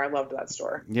good to hear. I loved that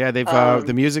store. Yeah, they've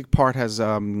the music part has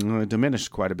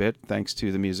diminished quite a bit thanks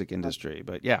to the music industry,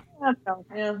 but yeah. Yeah,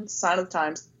 it's a sign of the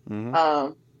times. Mm-hmm.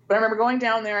 But I remember going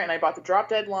down there, and I bought the Drop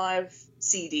Dead Live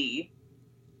CD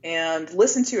and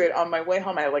listened to it on my way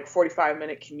home. I had like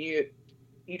 45-minute commute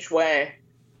each way.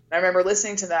 And I remember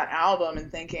listening to that album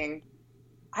and thinking,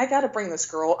 I got to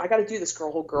do this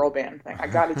whole girl band thing. I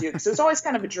got to do it. Because it was always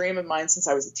kind of a dream of mine since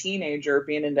I was a teenager,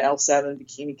 being into L7,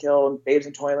 Bikini Kill, and Babes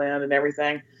in Toyland and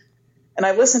everything. And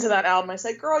I listened to that album. I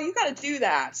said, girl, you got to do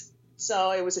that.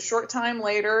 So it was a short time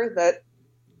later that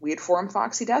we had formed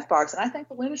Foxy Deathbox. And I think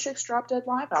the Lunatics Drop Dead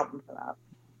Live album for that.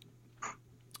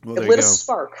 Well, it lit a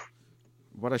spark.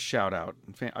 What a shout out.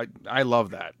 I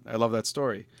love that. I love that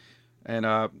story. And,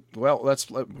 let's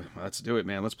do it,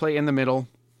 man. Let's play In the Middle.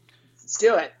 Let's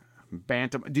do it.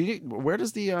 Bantam. Where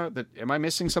does the am I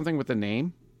missing something with the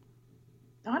name?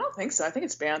 No, I don't think so. I think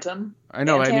it's Bantam. I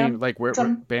know. Bantam. I mean, like where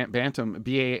Bantam,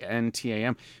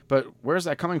 Bantam. But where's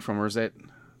that coming from? Or is it?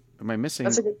 Am I missing?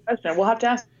 That's a good question. We'll have to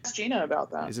ask Gina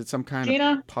about that. Is it some kind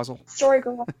of puzzle? Story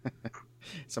girl.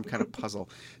 Some kind of puzzle.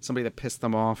 Somebody that pissed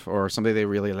them off, or somebody they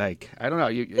really like. I don't know.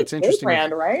 It's interesting. Toy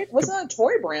brand, right? Wasn't it a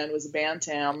toy brand? Was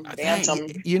Bantam? Bantam.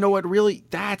 You know what? Really,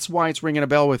 that's why it's ringing a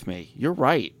bell with me. You're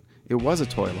right. It was a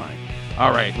toy line.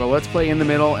 All right. Well, let's play In the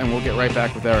Middle, and we'll get right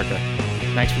back with Erica.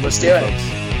 Thanks for listening,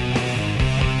 folks.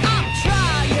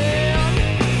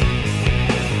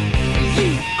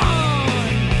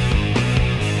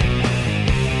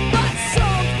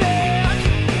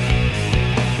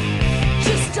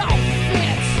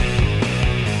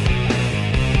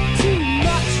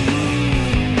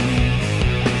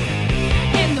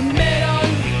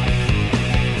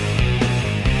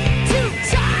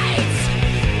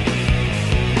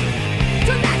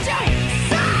 Don't let your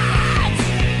sides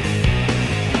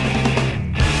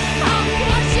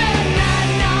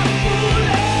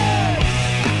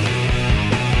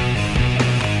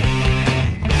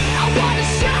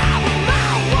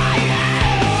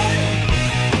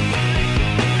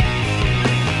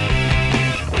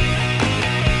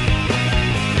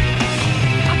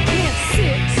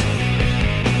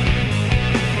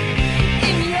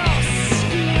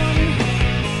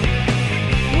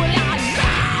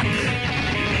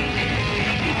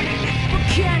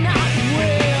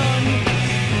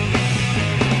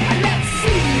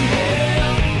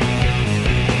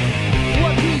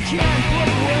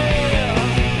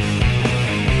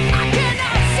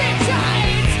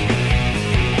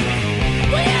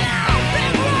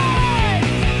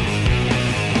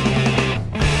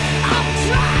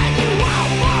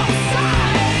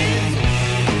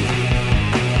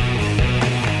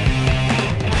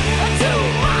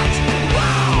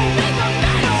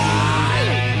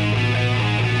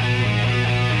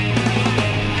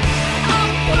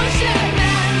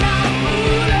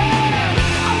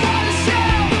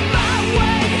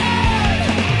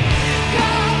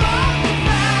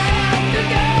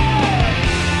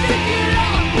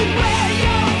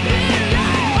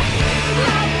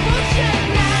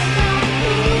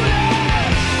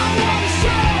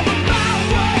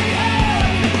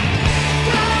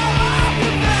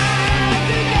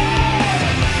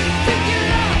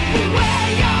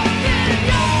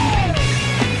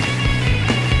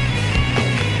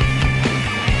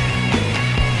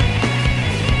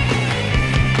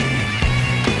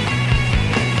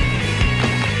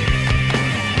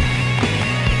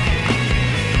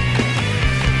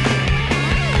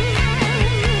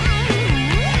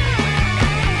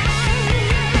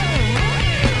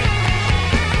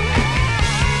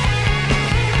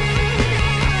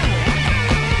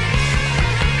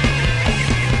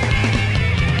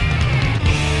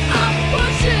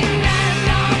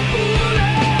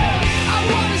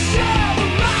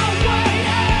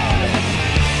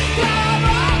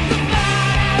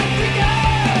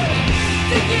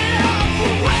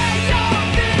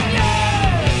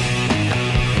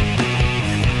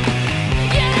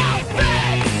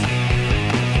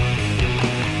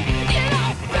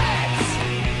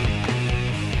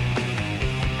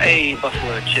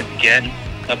Chip again.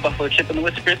 Buffalo Chip and the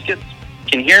Whisker Biscuits.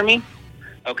 Can you hear me?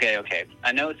 Okay.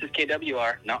 I know this is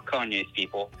KWR, not Kanye's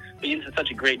people, but you did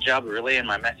such a great job of relaying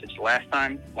my message last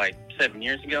time, like 7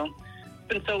 years ago. It's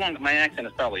been so long that my accent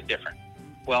is probably different.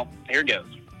 Well, here goes.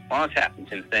 A lot has happened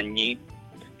since then, Yee.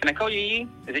 Can I call you Yee?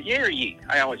 Is it Yee or Yee?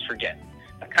 I always forget.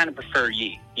 I kind of prefer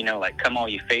Yee. You know, like Come All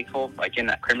You Faithful, like in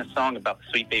that Christmas song about the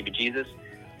sweet baby Jesus.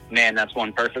 Man, that's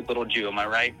one perfect little Jew, am I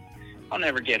right? I'll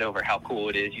never get over how cool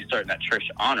it is you start in that church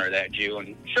to honor that Jew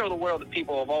and show the world that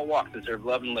people of all walks deserve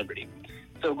love and liberty.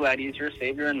 So glad he's your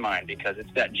savior and mine, because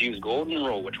it's that Jew's golden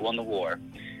rule which won the war.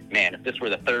 Man, if this were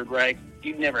the Third Reich,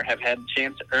 you'd never have had the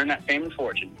chance to earn that fame and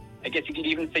fortune. I guess you could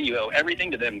even say you owe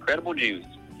everything to them incredible Jews.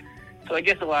 So I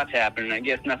guess a lot's happened, and I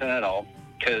guess nothing at all,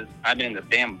 because I've been in this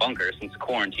damn bunker since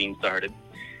quarantine started.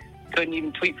 Couldn't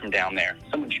even tweet from down there.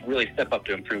 Someone should really step up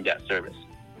to improve that service.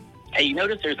 Hey, you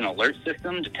notice there's an alert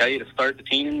system to tell you to start the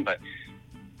teaming, but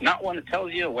not one that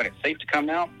tells you when it's safe to come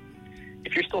out?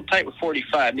 If you're still tight with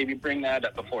 45, maybe bring that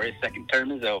up before his second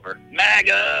term is over.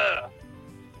 MAGA!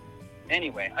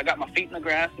 Anyway, I got my feet in the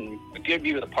grass and a good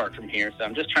view of the park from here, so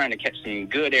I'm just trying to catch some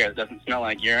good air that doesn't smell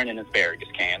like urine in asparagus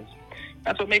cans.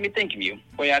 That's what made me think of you.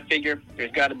 The way I figure,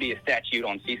 there's got to be a statute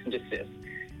on cease and desist.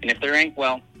 And if there ain't,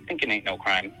 well, thinking ain't no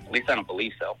crime. At least I don't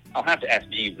believe so. I'll have to ask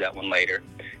Jeeves that one later.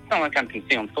 It's not like I'm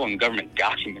concealing stolen government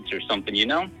documents or something, you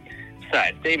know?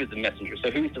 Besides, Dave is the messenger,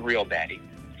 so who's the real baddie?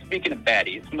 Speaking of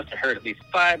baddies, I must have heard at least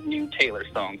 5 new Taylor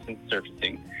songs since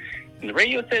surfacing. And the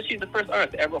radio says she's the first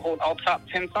artist to ever hold all top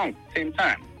 10 songs at the same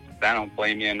time. But I don't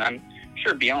blame you, and I'm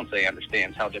sure Beyonce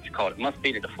understands how difficult it must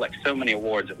be to deflect so many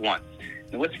awards at once.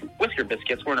 And the Whisker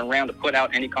Biscuits weren't around to put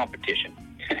out any competition.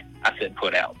 I said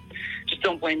put out. Just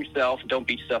don't blame yourself, and don't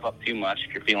beat yourself up too much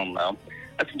if you're feeling low.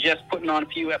 I suggest putting on a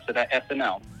few eps of that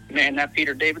SNL. Man, that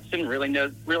Peter Davidson really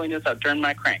knows how to turn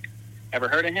my crank. Ever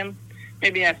heard of him?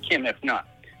 Maybe ask Kim if not.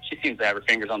 She seems to have her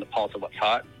fingers on the pulse of what's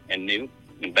hot, and new,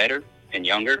 and better, and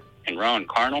younger, and raw and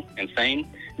carnal, and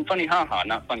sane, and funny ha-ha,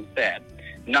 not funny sad,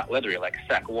 and not leathery like a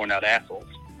sack of worn-out assholes.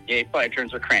 Yeah, he probably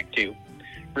turns her crank, too.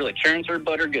 Really churns her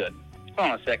butter good.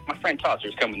 Hold on a sec, my friend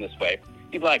Tosser's coming this way.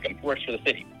 You'd like him, he works for the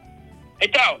city. Hey,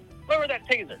 Todd, lower that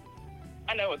taser.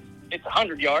 I know it's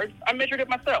 100 yards. I measured it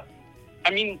myself.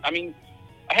 I mean, I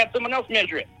had someone else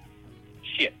measure it.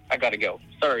 Shit, I gotta go.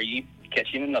 Sorry, you.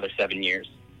 Catch you in another 7 years.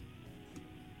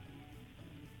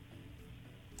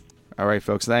 All right,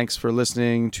 folks, thanks for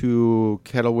listening to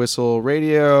Kettle Whistle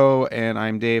Radio, and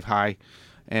I'm Dave. Hi.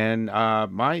 And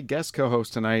my guest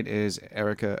co-host tonight is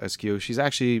Erica Askew. She's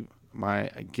actually my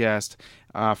guest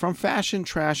from Fashion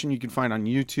Trash, and you can find on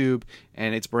YouTube,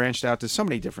 and it's branched out to so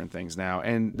many different things now,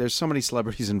 and there's so many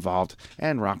celebrities involved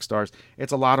and rock stars.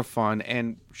 It's a lot of fun,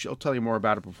 and she'll tell you more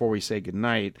about it before we say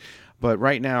goodnight. But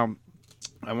right now,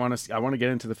 I want to get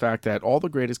into the fact that all the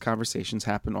greatest conversations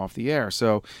happen off the air.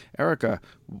 So, Erica,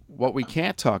 what we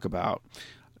can't talk about,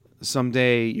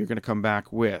 someday you're going to come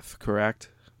back with, correct?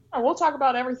 Oh, we'll talk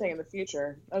about everything in the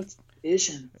future. That's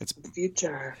vision. It's the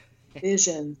future.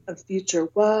 Vision of future.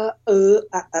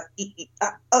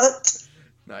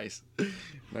 Nice.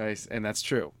 And that's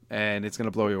true. And it's going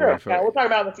to blow you Sure. away. Yeah, we'll talk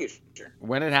about it in the future.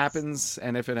 When it happens,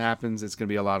 and if it happens, it's going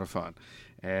to be a lot of fun.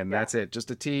 And that's it. Just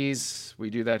a tease.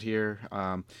 We do that here.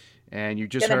 And you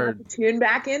just Gonna heard... have to tune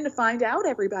back in to find out,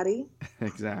 everybody.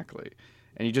 Exactly.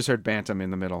 And you just heard Bantam in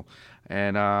the middle.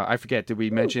 And I forget, did we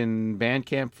mention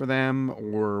Bandcamp for them,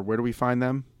 or where do we find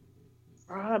them?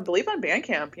 I believe on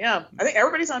Bandcamp, yeah. I think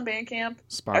everybody's on Bandcamp.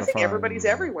 Spotify. I think everybody's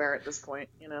everywhere at this point,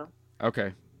 you know.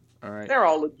 Okay. All right. They're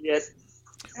all legit.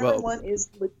 Well, Everyone is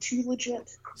too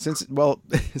legit. Since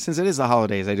it is the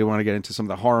holidays, I do want to get into some of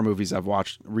the horror movies I've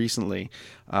watched recently.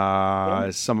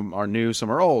 Some are new, some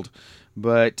are old.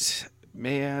 But,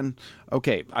 man,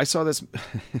 okay, I saw this...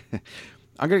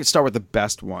 I'm going to start with the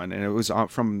best one, and it was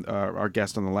from our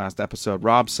guest on the last episode,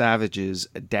 Rob Savage's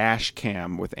Dash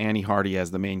Cam with Annie Hardy as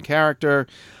the main character.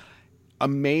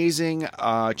 Amazing,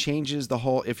 changes the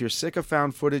whole... If you're sick of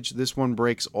found footage, this one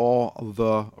breaks all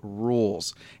the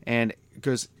rules. And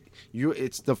because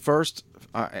it's the first...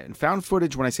 and found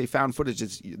footage, when I say found footage,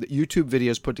 it's YouTube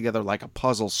videos put together like a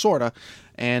puzzle, sort of,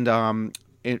 and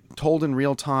it told in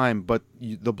real time, but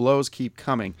the blows keep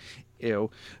coming.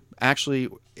 Actually,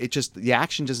 the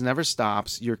action just never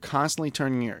stops. You're constantly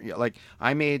turning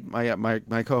I made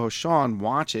my co-host Sean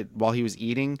watch it while he was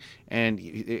eating, and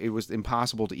it was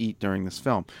impossible to eat during this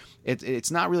film.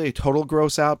 It's not really a total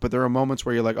gross out, but there are moments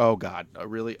where you're like, oh God,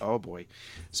 really? Oh boy.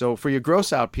 So for your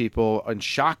gross out people and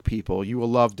shock people, you will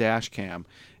love Dash Cam.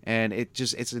 And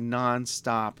it's a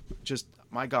non-stop, just,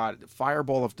 my God,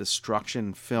 fireball of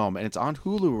destruction film. And it's on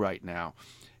Hulu right now.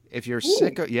 If you're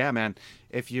sick of,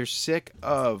 if you're sick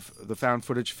of the found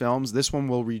footage films, this one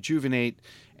will rejuvenate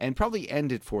and probably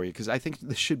end it for you, because I think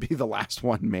this should be the last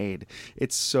one made.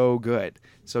 It's so good.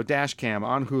 So Dashcam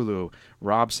on Hulu,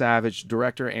 Rob Savage,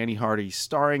 director, Annie Hardy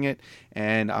starring it,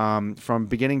 and from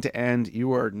beginning to end,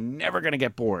 you are never going to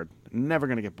get bored. Never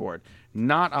going to get bored.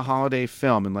 Not a holiday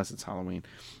film unless it's Halloween.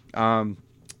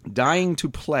 Dying to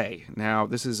Play. Now,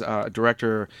 this is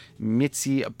director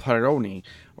Mitzi Perrone,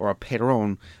 or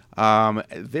Perrone.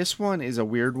 This one is a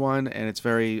weird one, and it's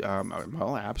very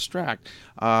abstract.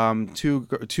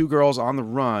 Two girls on the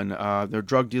run. They're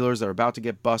drug dealers. They're about to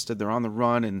get busted. They're on the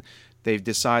run, and they've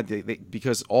decided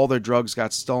because all their drugs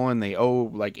got stolen, they owe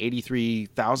like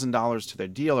 $83,000 to their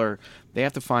dealer. They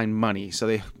have to find money,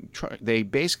 so they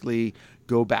basically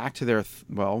go back to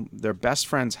their best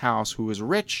friend's house, who is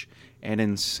rich and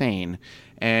insane,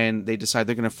 and they decide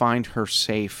they're going to find her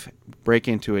safe, break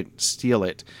into it, steal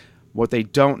it. What they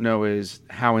don't know is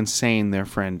how insane their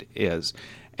friend is.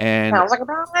 And sounds like a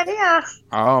bad idea.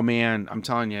 Oh man, I'm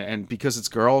telling you, and because it's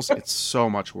girls, it's so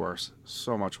much worse.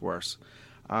 So much worse.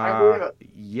 I believe it.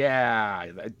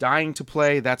 Yeah, Dying to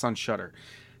Play, that's on Shudder.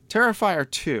 Terrifier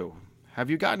 2. Have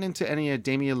you gotten into any of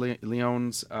Damien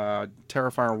Leone's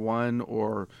Terrifier 1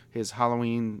 or his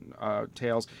Halloween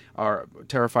tales, or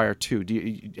Terrifier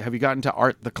 2? Have you gotten to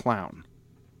Art the Clown?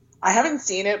 I haven't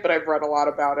seen it, but I've read a lot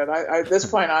about it. At this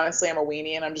point, honestly, I'm a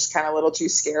weenie, and I'm just kind of a little too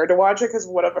scared to watch it because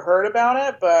of what I've heard about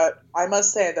it. But I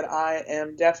must say that I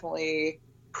am definitely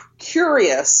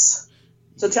curious.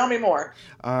 So tell me more.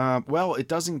 Well, it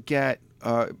doesn't get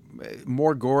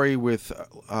more gory with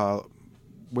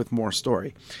more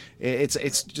story.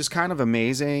 It's just kind of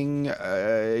amazing.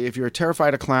 If you're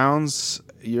terrified of clowns,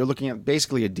 you're looking at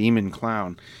basically a demon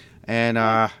clown,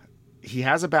 and he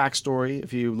has a backstory.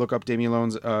 If you look up Damien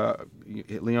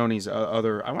Leone's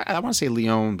other, I want to say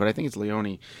Leone, but I think it's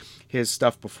Leone, his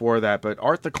stuff before that. But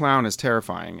Art the Clown is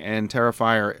terrifying, and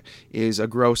Terrifier is a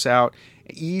gross out,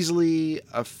 easily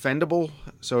offendable.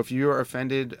 So if you are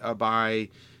offended by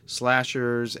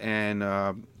slashers and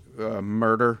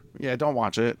murder, don't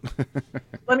watch it.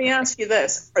 Let me ask you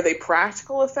this. Are they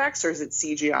practical effects or is it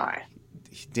CGI?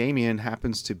 Damien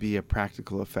happens to be a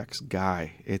practical effects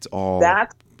guy. It's all...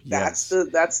 That's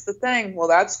the thing. Well,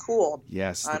 that's cool.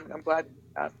 Yes. I'm glad.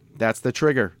 That's the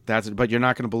trigger. But you're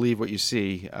not going to believe what you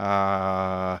see.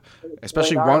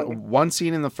 Especially one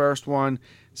scene in the first one.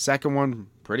 Second one,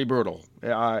 pretty brutal.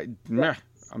 I'm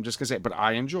just going to say it, but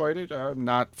I enjoyed it.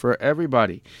 Not for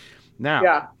everybody.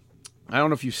 Now, I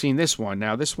don't know if you've seen this one.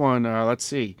 Now, this one, let's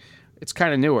see. It's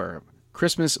kind of newer.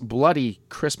 Bloody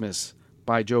Christmas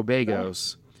by Joe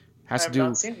Begos. Has to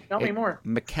do Tell me more.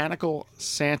 Mechanical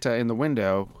Santa in the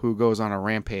window who goes on a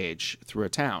rampage through a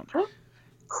town.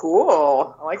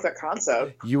 Cool. I like that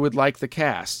concept. You would like the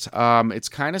cast. It's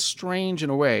kind of strange in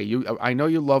a way. I know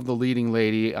you love the leading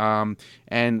lady, and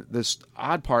this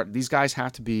odd part, these guys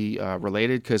have to be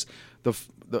related because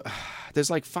there's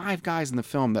like 5 guys in the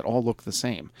film that all look the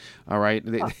same. All right.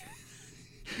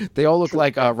 They all look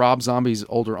like Rob Zombie's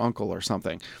older uncle or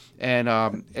something. And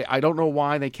I don't know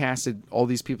why they casted all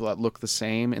these people that look the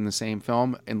same in the same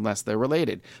film unless they're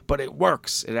related. But it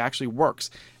works. It actually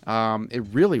works. It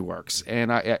really works.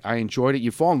 And I enjoyed it. You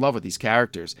fall in love with these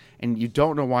characters. And you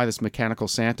don't know why this mechanical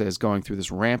Santa is going through this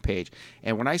rampage.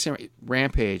 And when I say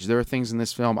rampage, there are things in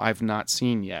this film I've not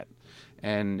seen yet.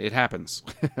 And it happens.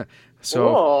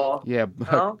 So, cool. Yeah.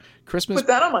 Well, Christmas. Put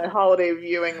that on my holiday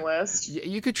viewing list.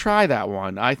 You could try that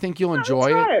one. I think you'll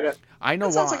enjoy it. I know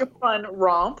that sounds like a fun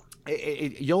romp.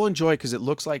 You'll enjoy it because it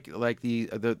looks like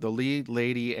the lead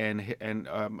lady and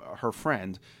her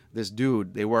friend, this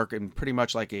dude. They work in pretty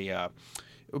much like it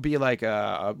would be like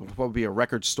what would be a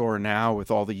record store now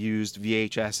with all the used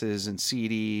VHSs and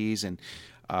CDs, and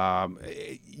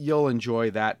you'll enjoy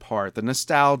that part, the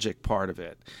nostalgic part of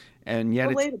it, and yet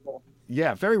relatable.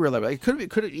 Yeah, very relatable. It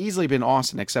could have easily been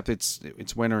Austin, except it's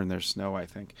winter and there's snow, I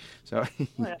think. So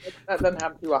that doesn't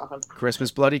happen too often.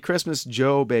 Bloody Christmas,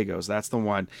 Joe Begos. That's the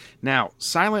one. Now,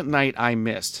 Silent Night I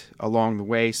missed along the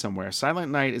way somewhere.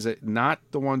 Silent Night is not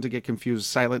the one to get confused.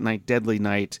 Silent Night, Deadly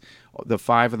Night, the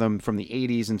 5 of them from the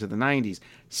 80s into the 90s.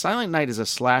 Silent Night is a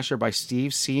slasher by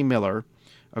Steve C. Miller.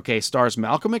 Okay, stars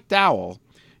Malcolm McDowell,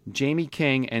 Jamie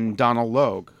King, and Donald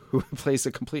Logue, who plays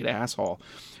a complete asshole.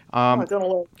 I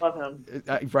don't love him.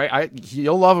 Right,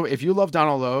 you'll love him if you love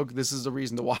Donald Logue. This is the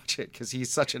reason to watch it because he's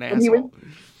such an asshole.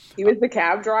 He was the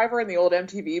cab driver in the old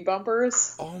MTV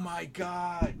bumpers. Oh my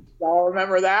god! Y'all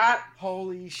remember that?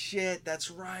 Holy shit,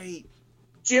 that's right.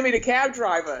 Jimmy the cab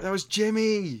driver. That was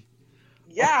Jimmy.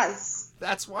 Yes.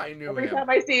 That's why I knew Every him. time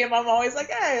I see him, I'm always like,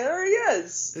 "Hey, there he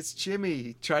is." It's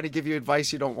Jimmy trying to give you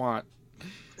advice you don't want.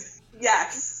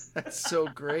 Yes. That's so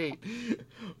great.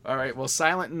 All right. Well,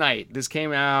 Silent Night. This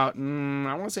came out.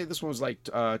 I want to say this one was like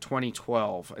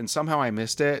 2012, and somehow I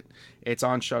missed it. It's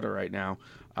on Shudder right now.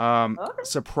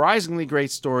 Surprisingly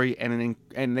great story, and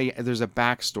there's a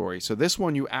backstory. So this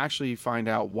one you actually find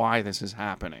out why this is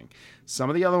happening. Some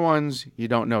of the other ones you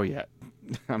don't know yet.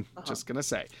 I'm just gonna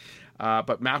say.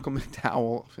 But Malcolm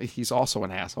McDowell, he's also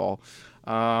an asshole.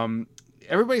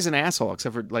 Everybody's an asshole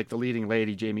except for like the leading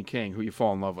lady, Jamie King, who you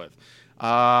fall in love with.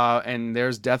 And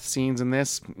there's death scenes in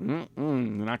this. You're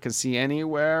not gonna see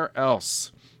anywhere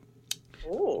else.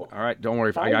 Ooh. All right, don't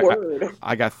worry. My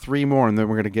I got 3 more, and then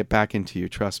we're gonna get back into you.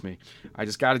 Trust me. I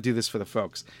just got to do this for the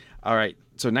folks. All right.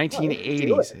 So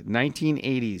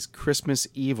 1980s, Christmas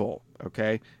Evil.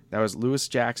 Okay, that was Lewis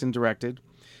Jackson directed.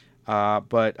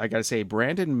 But I got to say,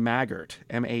 Brandon Maggart,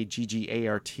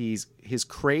 Maggart's, his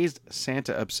crazed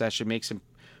Santa obsession makes him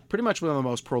pretty much one of the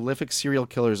most prolific serial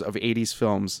killers of 80s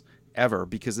films ever,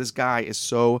 because this guy is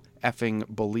so effing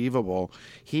believable.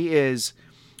 He is.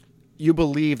 You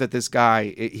believe that this guy,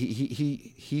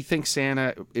 he thinks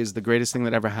Santa is the greatest thing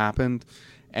that ever happened,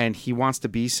 and he wants to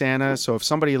be Santa. So if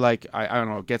somebody like, I don't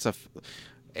know,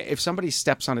 if somebody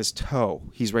steps on his toe,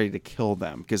 he's ready to kill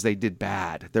them because they did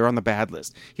bad. They're on the bad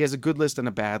list. He has a good list and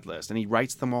a bad list, and he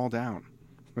writes them all down.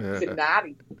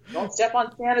 Naughty. Don't step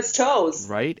on Santa's toes.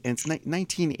 Right? And it's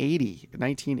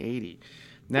 1980.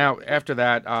 Now, after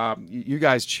that, you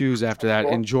guys choose after that.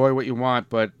 Enjoy what you want,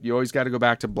 but you always got to go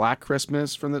back to Black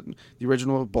Christmas from the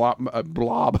original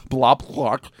Blob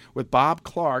Clark, with Bob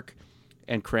Clark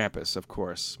and Krampus, of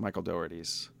course, Michael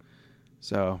Dougherty's.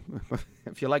 So,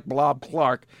 if you like Blob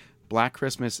Clark, Black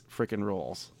Christmas freaking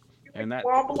rules. And that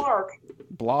Blob Clark.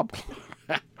 Blob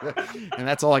Clark. And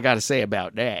that's all I got to say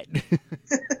about that.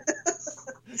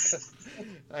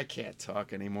 I can't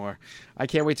talk anymore. I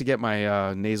can't wait to get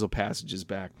my nasal passages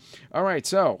back. All right,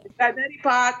 so That neti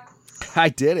pot. I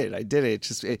did it. It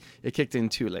just it kicked in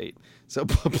too late. So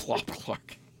Blob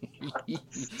Clark.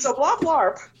 So Blob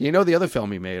Larp. You know the other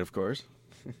film he made, of course.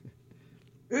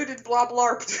 Who did Blob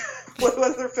Larp? What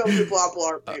other film did Blob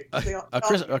Larp make?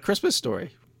 A Christmas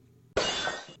Story.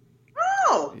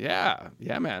 Oh. Yeah,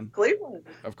 man. Cleveland.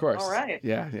 Of course. All right.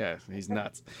 Yeah, he's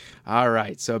nuts. All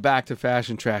right, so back to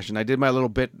Fashion Trash, and I did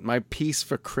my piece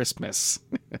for Christmas.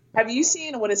 Have you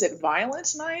seen,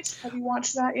 Violent Night? Have you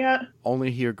watched that yet?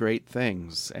 Only hear great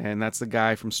things, and that's the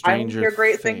guy from Stranger Things. I hear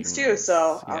great things too,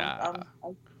 so yeah.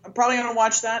 I'm probably going to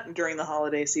watch that during the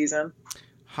holiday season.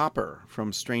 Hopper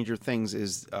from Stranger Things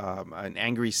is an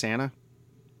angry Santa.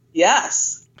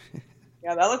 Yes.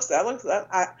 Yeah, that looks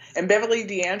and Beverly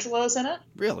D'Angelo's in it.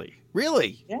 Really?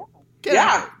 Yeah. Get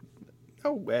out.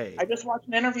 No way. I just watched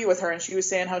an interview with her, and she was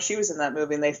saying how she was in that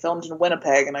movie, and they filmed in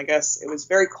Winnipeg, and I guess it was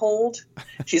very cold.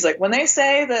 She's like, when they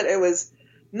say that it was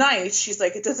night, she's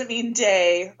like, it doesn't mean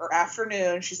day or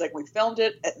afternoon. She's like, we filmed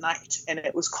it at night, and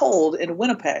it was cold in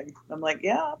Winnipeg. I'm like,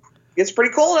 yeah, it gets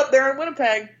pretty cold up there in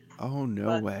Winnipeg. Oh,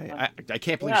 no way. I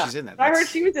can't believe she's in that. I heard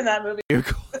she was in that movie. You're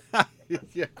cool.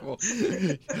 Yeah, cool.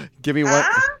 Give me one.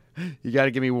 You got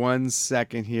to give me 1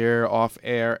 second here off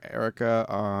air, Erica.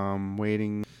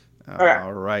 Waiting. Okay.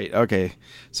 All right. Okay.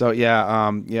 So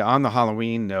on the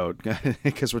Halloween note,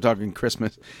 because we're talking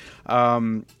Christmas.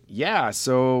 So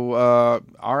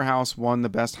our house won the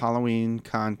best Halloween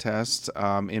contest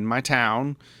in my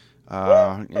town.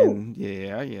 And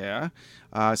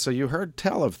so you heard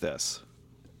tell of this.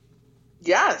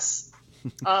 Yes.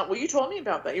 Well, you told me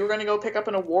about that. You were going to go pick up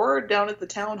an award down at the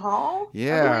town hall?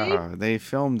 Yeah, they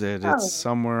filmed it. Oh. It's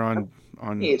somewhere on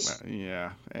Nice.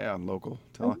 on local.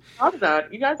 Love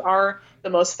that. You guys are the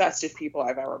most festive people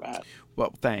I've ever met.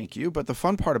 Well, thank you. But the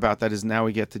fun part about that is now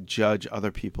we get to judge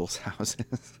other people's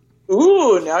houses.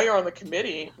 Ooh, now you're on the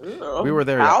committee. Ooh, we were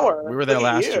there. power. We were there Look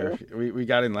at last you. year. We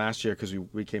got in last year because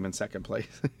we came in second place.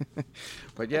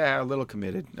 But yeah, a little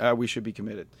committed. We should be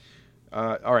committed.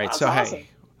 All right. That's so awesome. hey,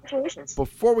 Congratulations.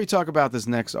 before we talk about this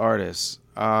next artist,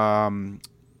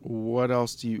 what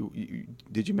else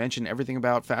did you mention everything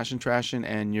about Fashion Trashin'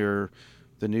 and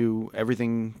the new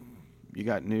everything you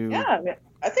got new? Yeah,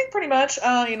 I think pretty much.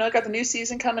 I got the new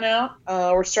season coming out.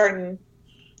 We're starting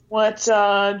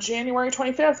January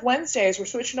 25th, Wednesdays. We're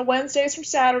switching to Wednesdays from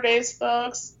Saturdays,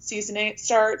 folks. Season 8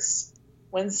 starts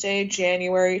Wednesday,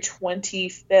 January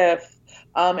 25th.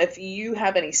 If you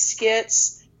have any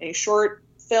skits, any short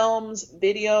films,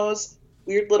 videos,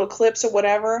 weird little clips or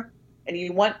whatever, and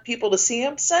you want people to see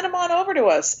them, send them on over to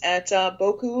us at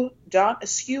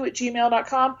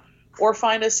boku.askew@gmail.com, or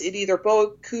find us at either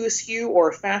Boku Askew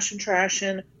or Fashion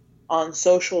Trashin' on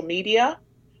social media.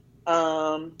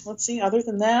 Let's see, other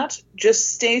than that,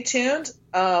 just stay tuned.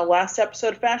 Last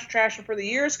episode of Fashion Trashin' for the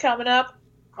year is coming up.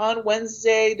 on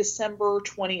Wednesday, December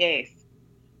 28th,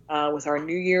 with our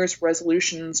New Year's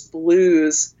Resolutions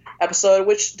Blues episode,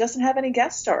 which doesn't have any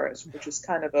guest stars, which is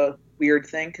kind of a weird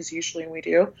thing because usually we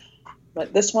do.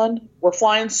 But this one, we're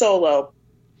flying solo.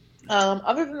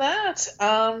 Other than that,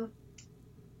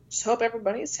 just hope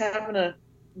everybody's having a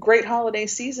great holiday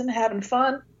season, having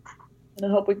fun, and I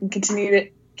hope we can continue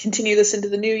this into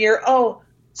the new year. Oh,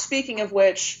 speaking of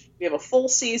which, we have a full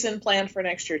season planned for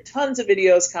next year. Tons of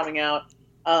videos coming out.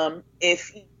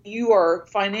 If you are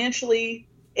financially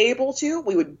able to,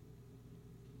 we would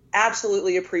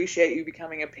absolutely appreciate you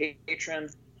becoming a patron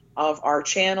of our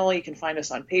channel. You can find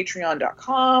us on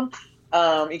patreon.com.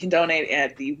 You can donate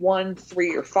at the $1,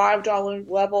 $3, or $5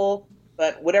 level,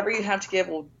 but whatever you have to give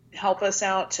will help us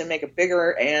out to make a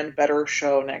bigger and better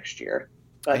show next year.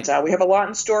 But we have a lot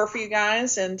in store for you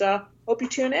guys, and hope you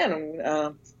tune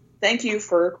in. Thank you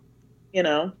for,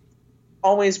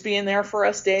 always being there for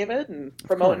us, David, and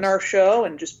promoting our show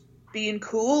and just being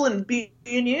cool and being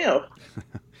you.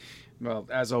 Well,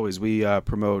 as always, we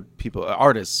promote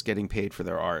artists getting paid for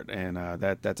their art, and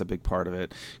that's a big part of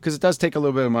it, because it does take a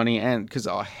little bit of money and because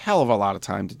a hell of a lot of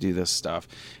time to do this stuff,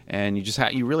 and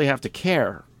you really have to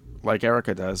care, like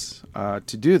Erica does,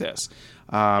 to do this.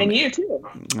 And you too.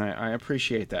 I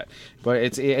appreciate that, but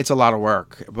it's a lot of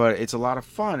work, but it's a lot of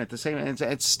fun at the same.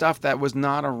 It's stuff that was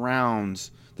not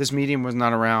around. This medium was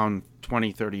not around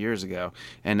 20, 30 years ago,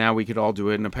 and now we could all do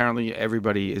it, and apparently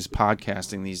everybody is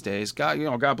podcasting these days.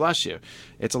 God bless you.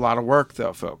 It's a lot of work,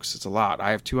 though, folks. It's a lot.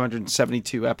 I have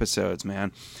 272 episodes,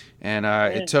 man, and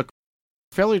it took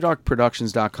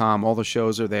FairlyDarkProductions.com. All the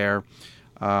shows are there,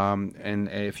 and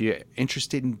if you're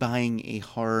interested in buying a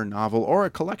horror novel or a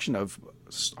collection of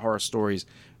horror stories,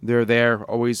 they're there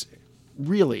always.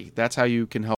 Really, that's how you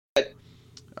can help.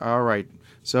 All right,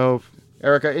 so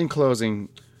Erica, in closing,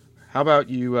 how about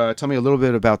you tell me a little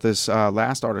bit about this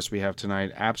last artist we have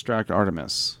tonight, Abstract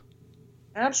Artemis.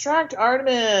 Abstract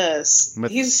Artemis.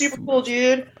 He's a super cool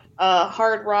dude.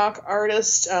 Hard rock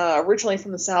artist, originally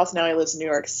from the South. Now he lives in New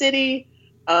York City.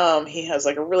 He has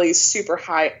like a really super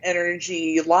high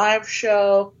energy live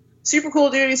show. Super cool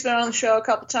dude. He's been on the show a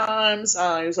couple times.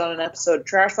 He was on an episode of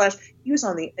Trash Flash. He was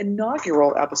on the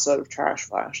inaugural episode of Trash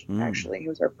Flash, actually. He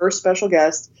was our first special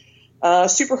guest.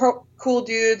 Super cool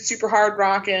dude, super hard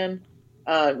rocking.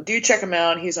 Do check him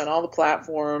out. He's on all the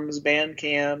platforms,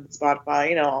 Bandcamp,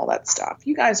 Spotify, all that stuff.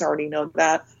 You guys already know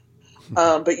that.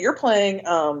 But you're playing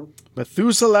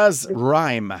Methuselah's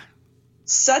Rhyme.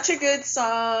 Such a good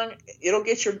song. It'll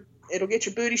get your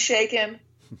booty shaking.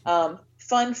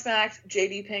 Fun fact,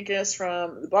 JD Pincus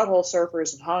from the Butthole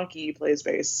Surfers and Honky plays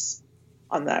bass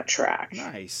on that track.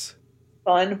 Nice.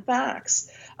 Fun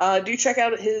facts. Do check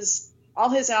out all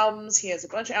his albums. He has a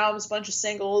bunch of albums, a bunch of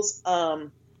singles.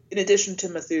 In addition to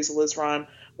Methuselah's Rhyme,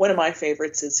 one of my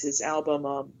favorites is his album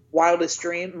My Wildest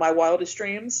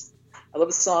Dreams. I love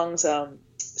the songs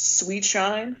Sweet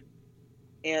Shine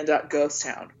and Ghost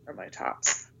Town are my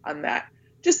tops on that.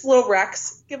 Just little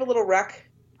recs. Give a little rec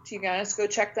to you guys. Go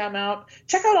check them out.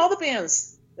 Check out all the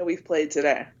bands that we've played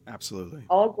today. Absolutely.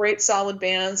 All great, solid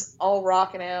bands, all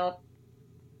rocking out,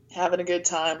 having a good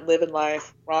time, living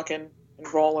life, rocking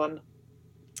and rolling.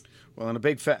 Well, and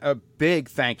a big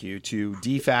thank you to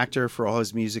D Factor for all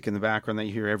his music in the background that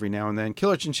you hear every now and then.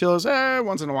 Killer Chinchillas,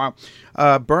 once in a while.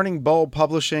 Burning Bulb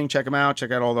Publishing, check them out.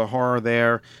 Check out all the horror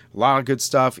there. A lot of good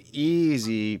stuff.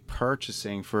 Easy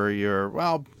purchasing for your,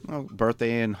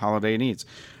 birthday and holiday needs.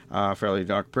 Fairly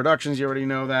Dark Productions, you already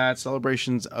know that.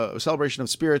 Celebration of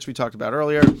Spirits, we talked about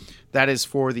earlier. That is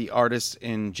for the artists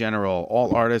in general.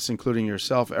 All artists, including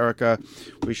yourself, Erica.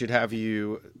 We should have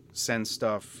you send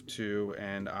stuff to,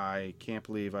 and I can't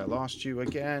believe I lost you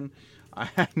again.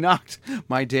 I knocked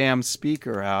my damn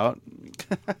speaker out.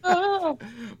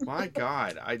 My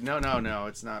God. No,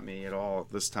 it's not me at all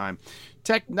this time.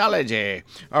 Technology.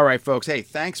 All right, folks. Hey,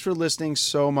 thanks for listening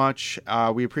so much.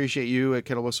 We appreciate you at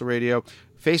Kettle Whistle Radio.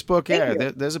 Facebook,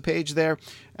 there's a page there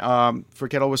for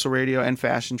Kettle Whistle Radio and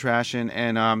Fashion Trashin',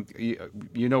 and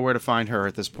you know where to find her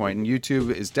at this point. And YouTube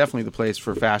is definitely the place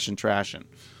for Fashion Trashin'.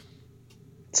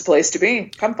 It's a place to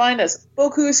be. Come find us.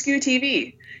 Boku Askew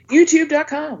TV.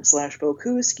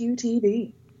 YouTube.com/Boku Askew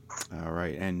TV. All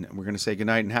right, and we're going to say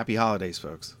goodnight and happy holidays,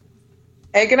 folks.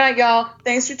 Hey, good night, y'all.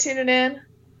 Thanks for tuning in.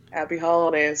 Happy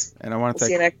holidays. And I want to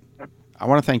see you next time. I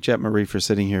want to thank Jet Marie for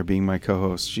sitting here being my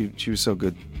co-host. She was so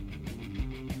good.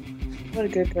 What a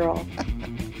good girl.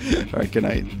 All right, good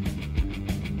night.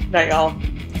 Night, y'all.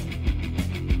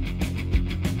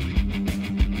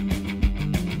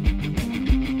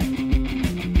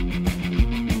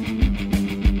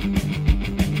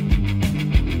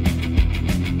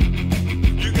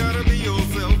 You gotta be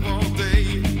yourself all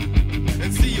day.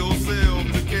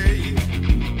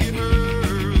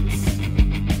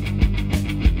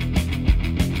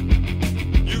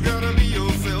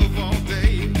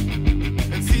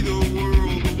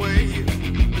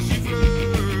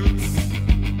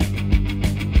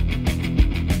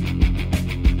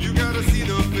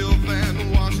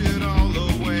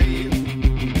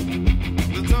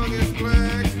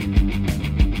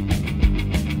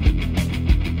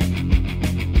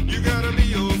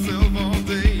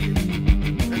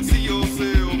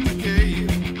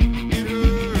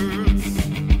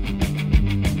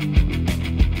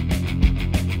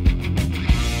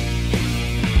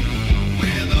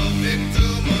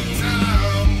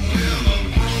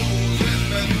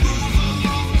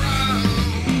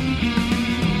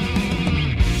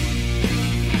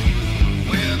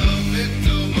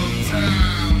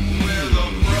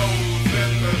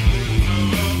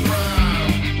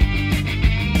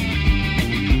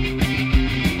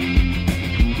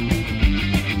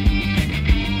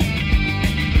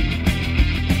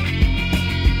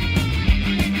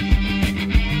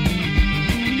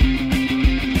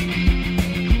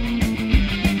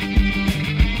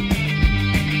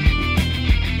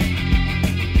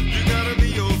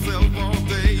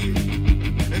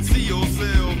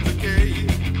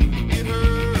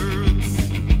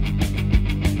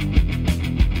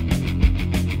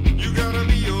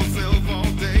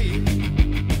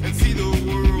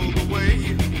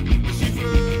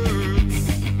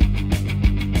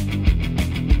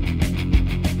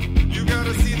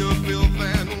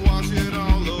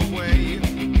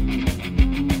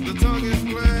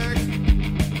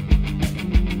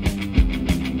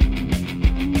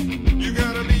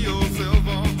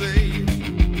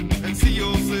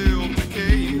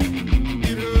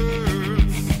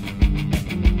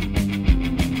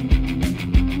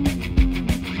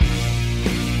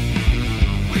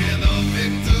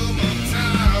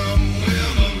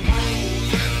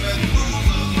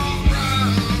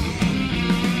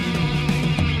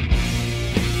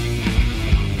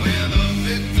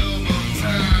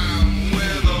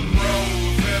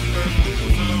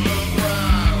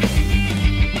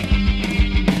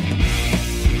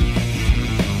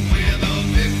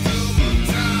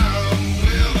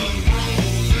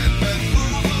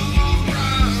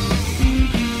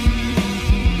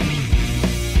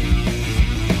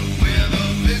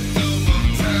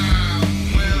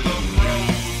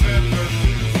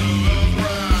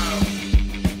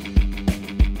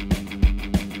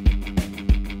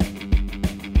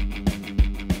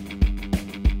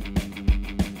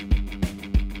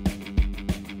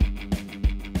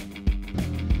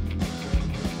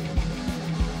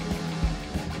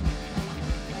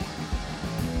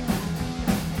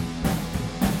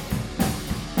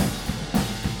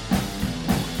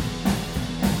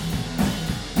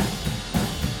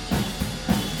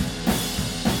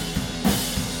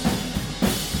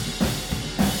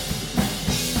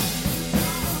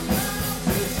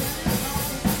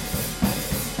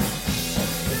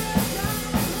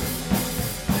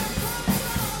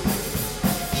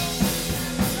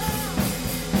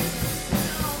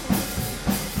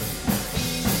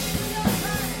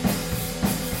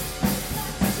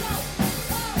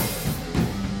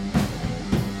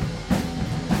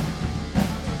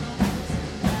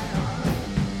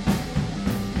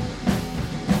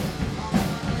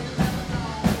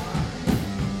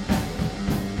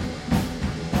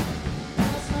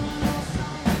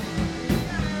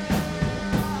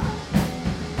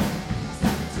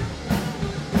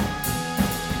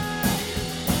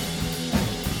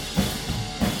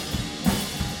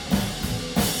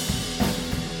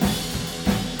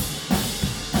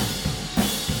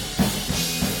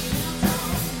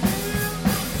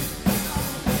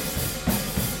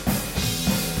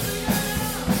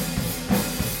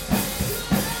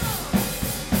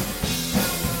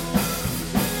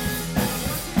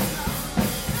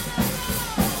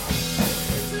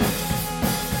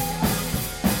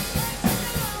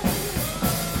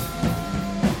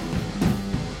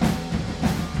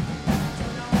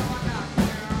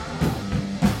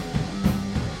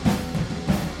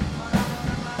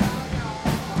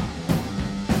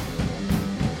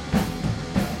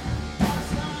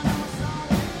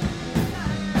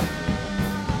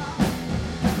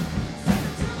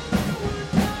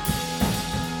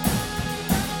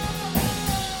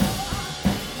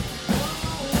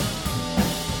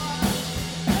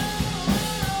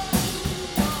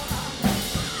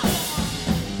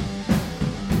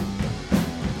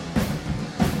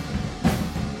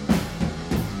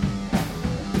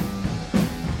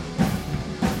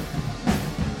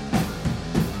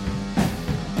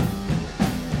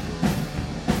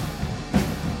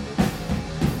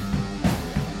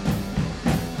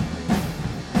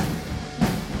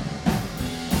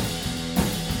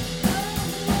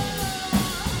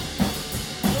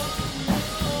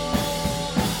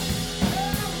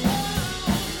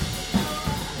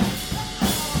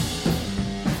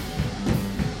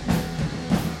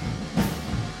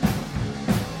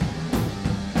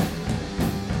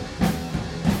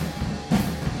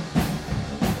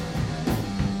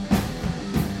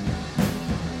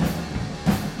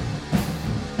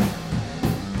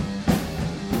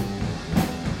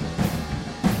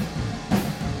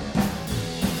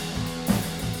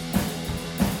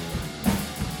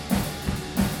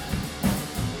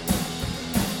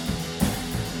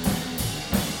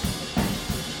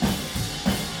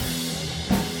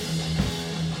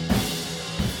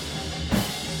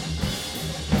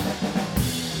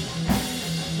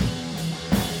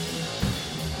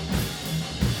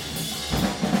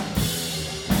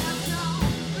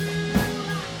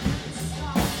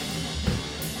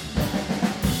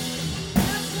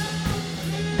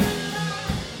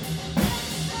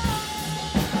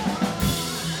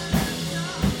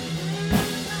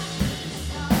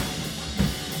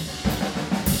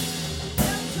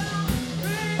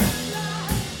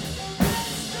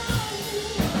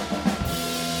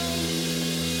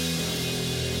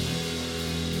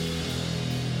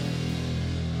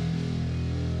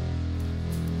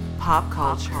 pop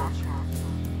culture,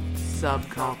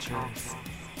 subcultures,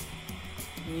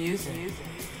 music,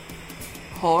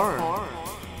 horror,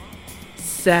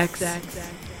 sex,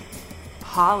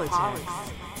 politics,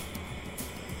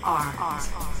 art,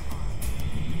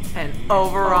 and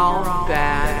overall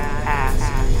badass.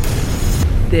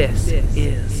 This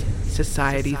is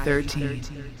Society 13,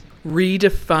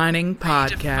 redefining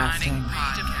podcasting.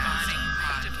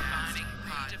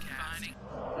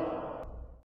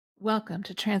 Welcome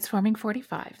to Transforming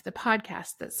 45, the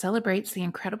podcast that celebrates the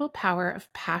incredible power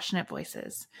of passionate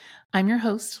voices. I'm your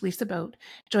host, Lisa Boat.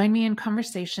 Join me in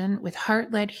conversation with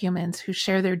heart-led humans who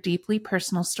share their deeply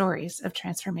personal stories of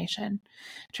transformation.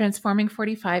 Transforming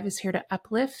 45 is here to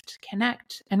uplift,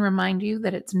 connect, and remind you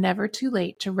that it's never too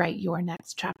late to write your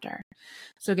next chapter.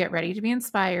 So get ready to be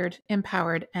inspired,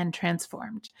 empowered, and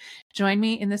transformed. Join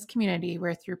me in this community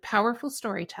where through powerful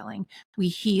storytelling, we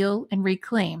heal and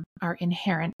reclaim our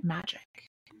inherent magic.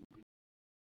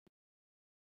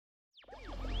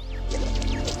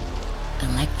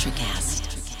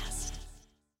 Electricast.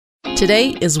 Today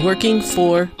is working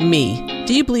for me.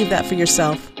 Do you believe that for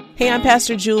yourself? Hey, I'm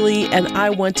Pastor Julie, and I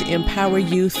want to empower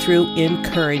you through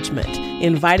encouragement.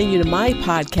 Inviting you to my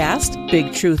podcast,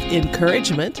 Big Truth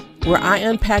Encouragement, where I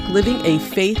unpack living a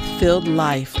faith-filled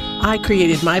life. I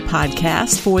created my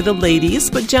podcast for the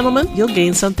ladies, but gentlemen, you'll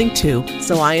gain something too.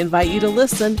 So I invite you to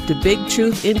listen to Big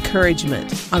Truth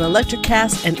Encouragement on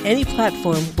Electricast and any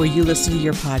platform where you listen to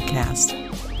your podcast.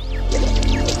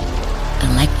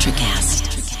 Electricast.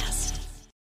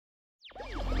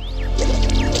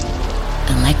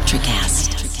 Electricast.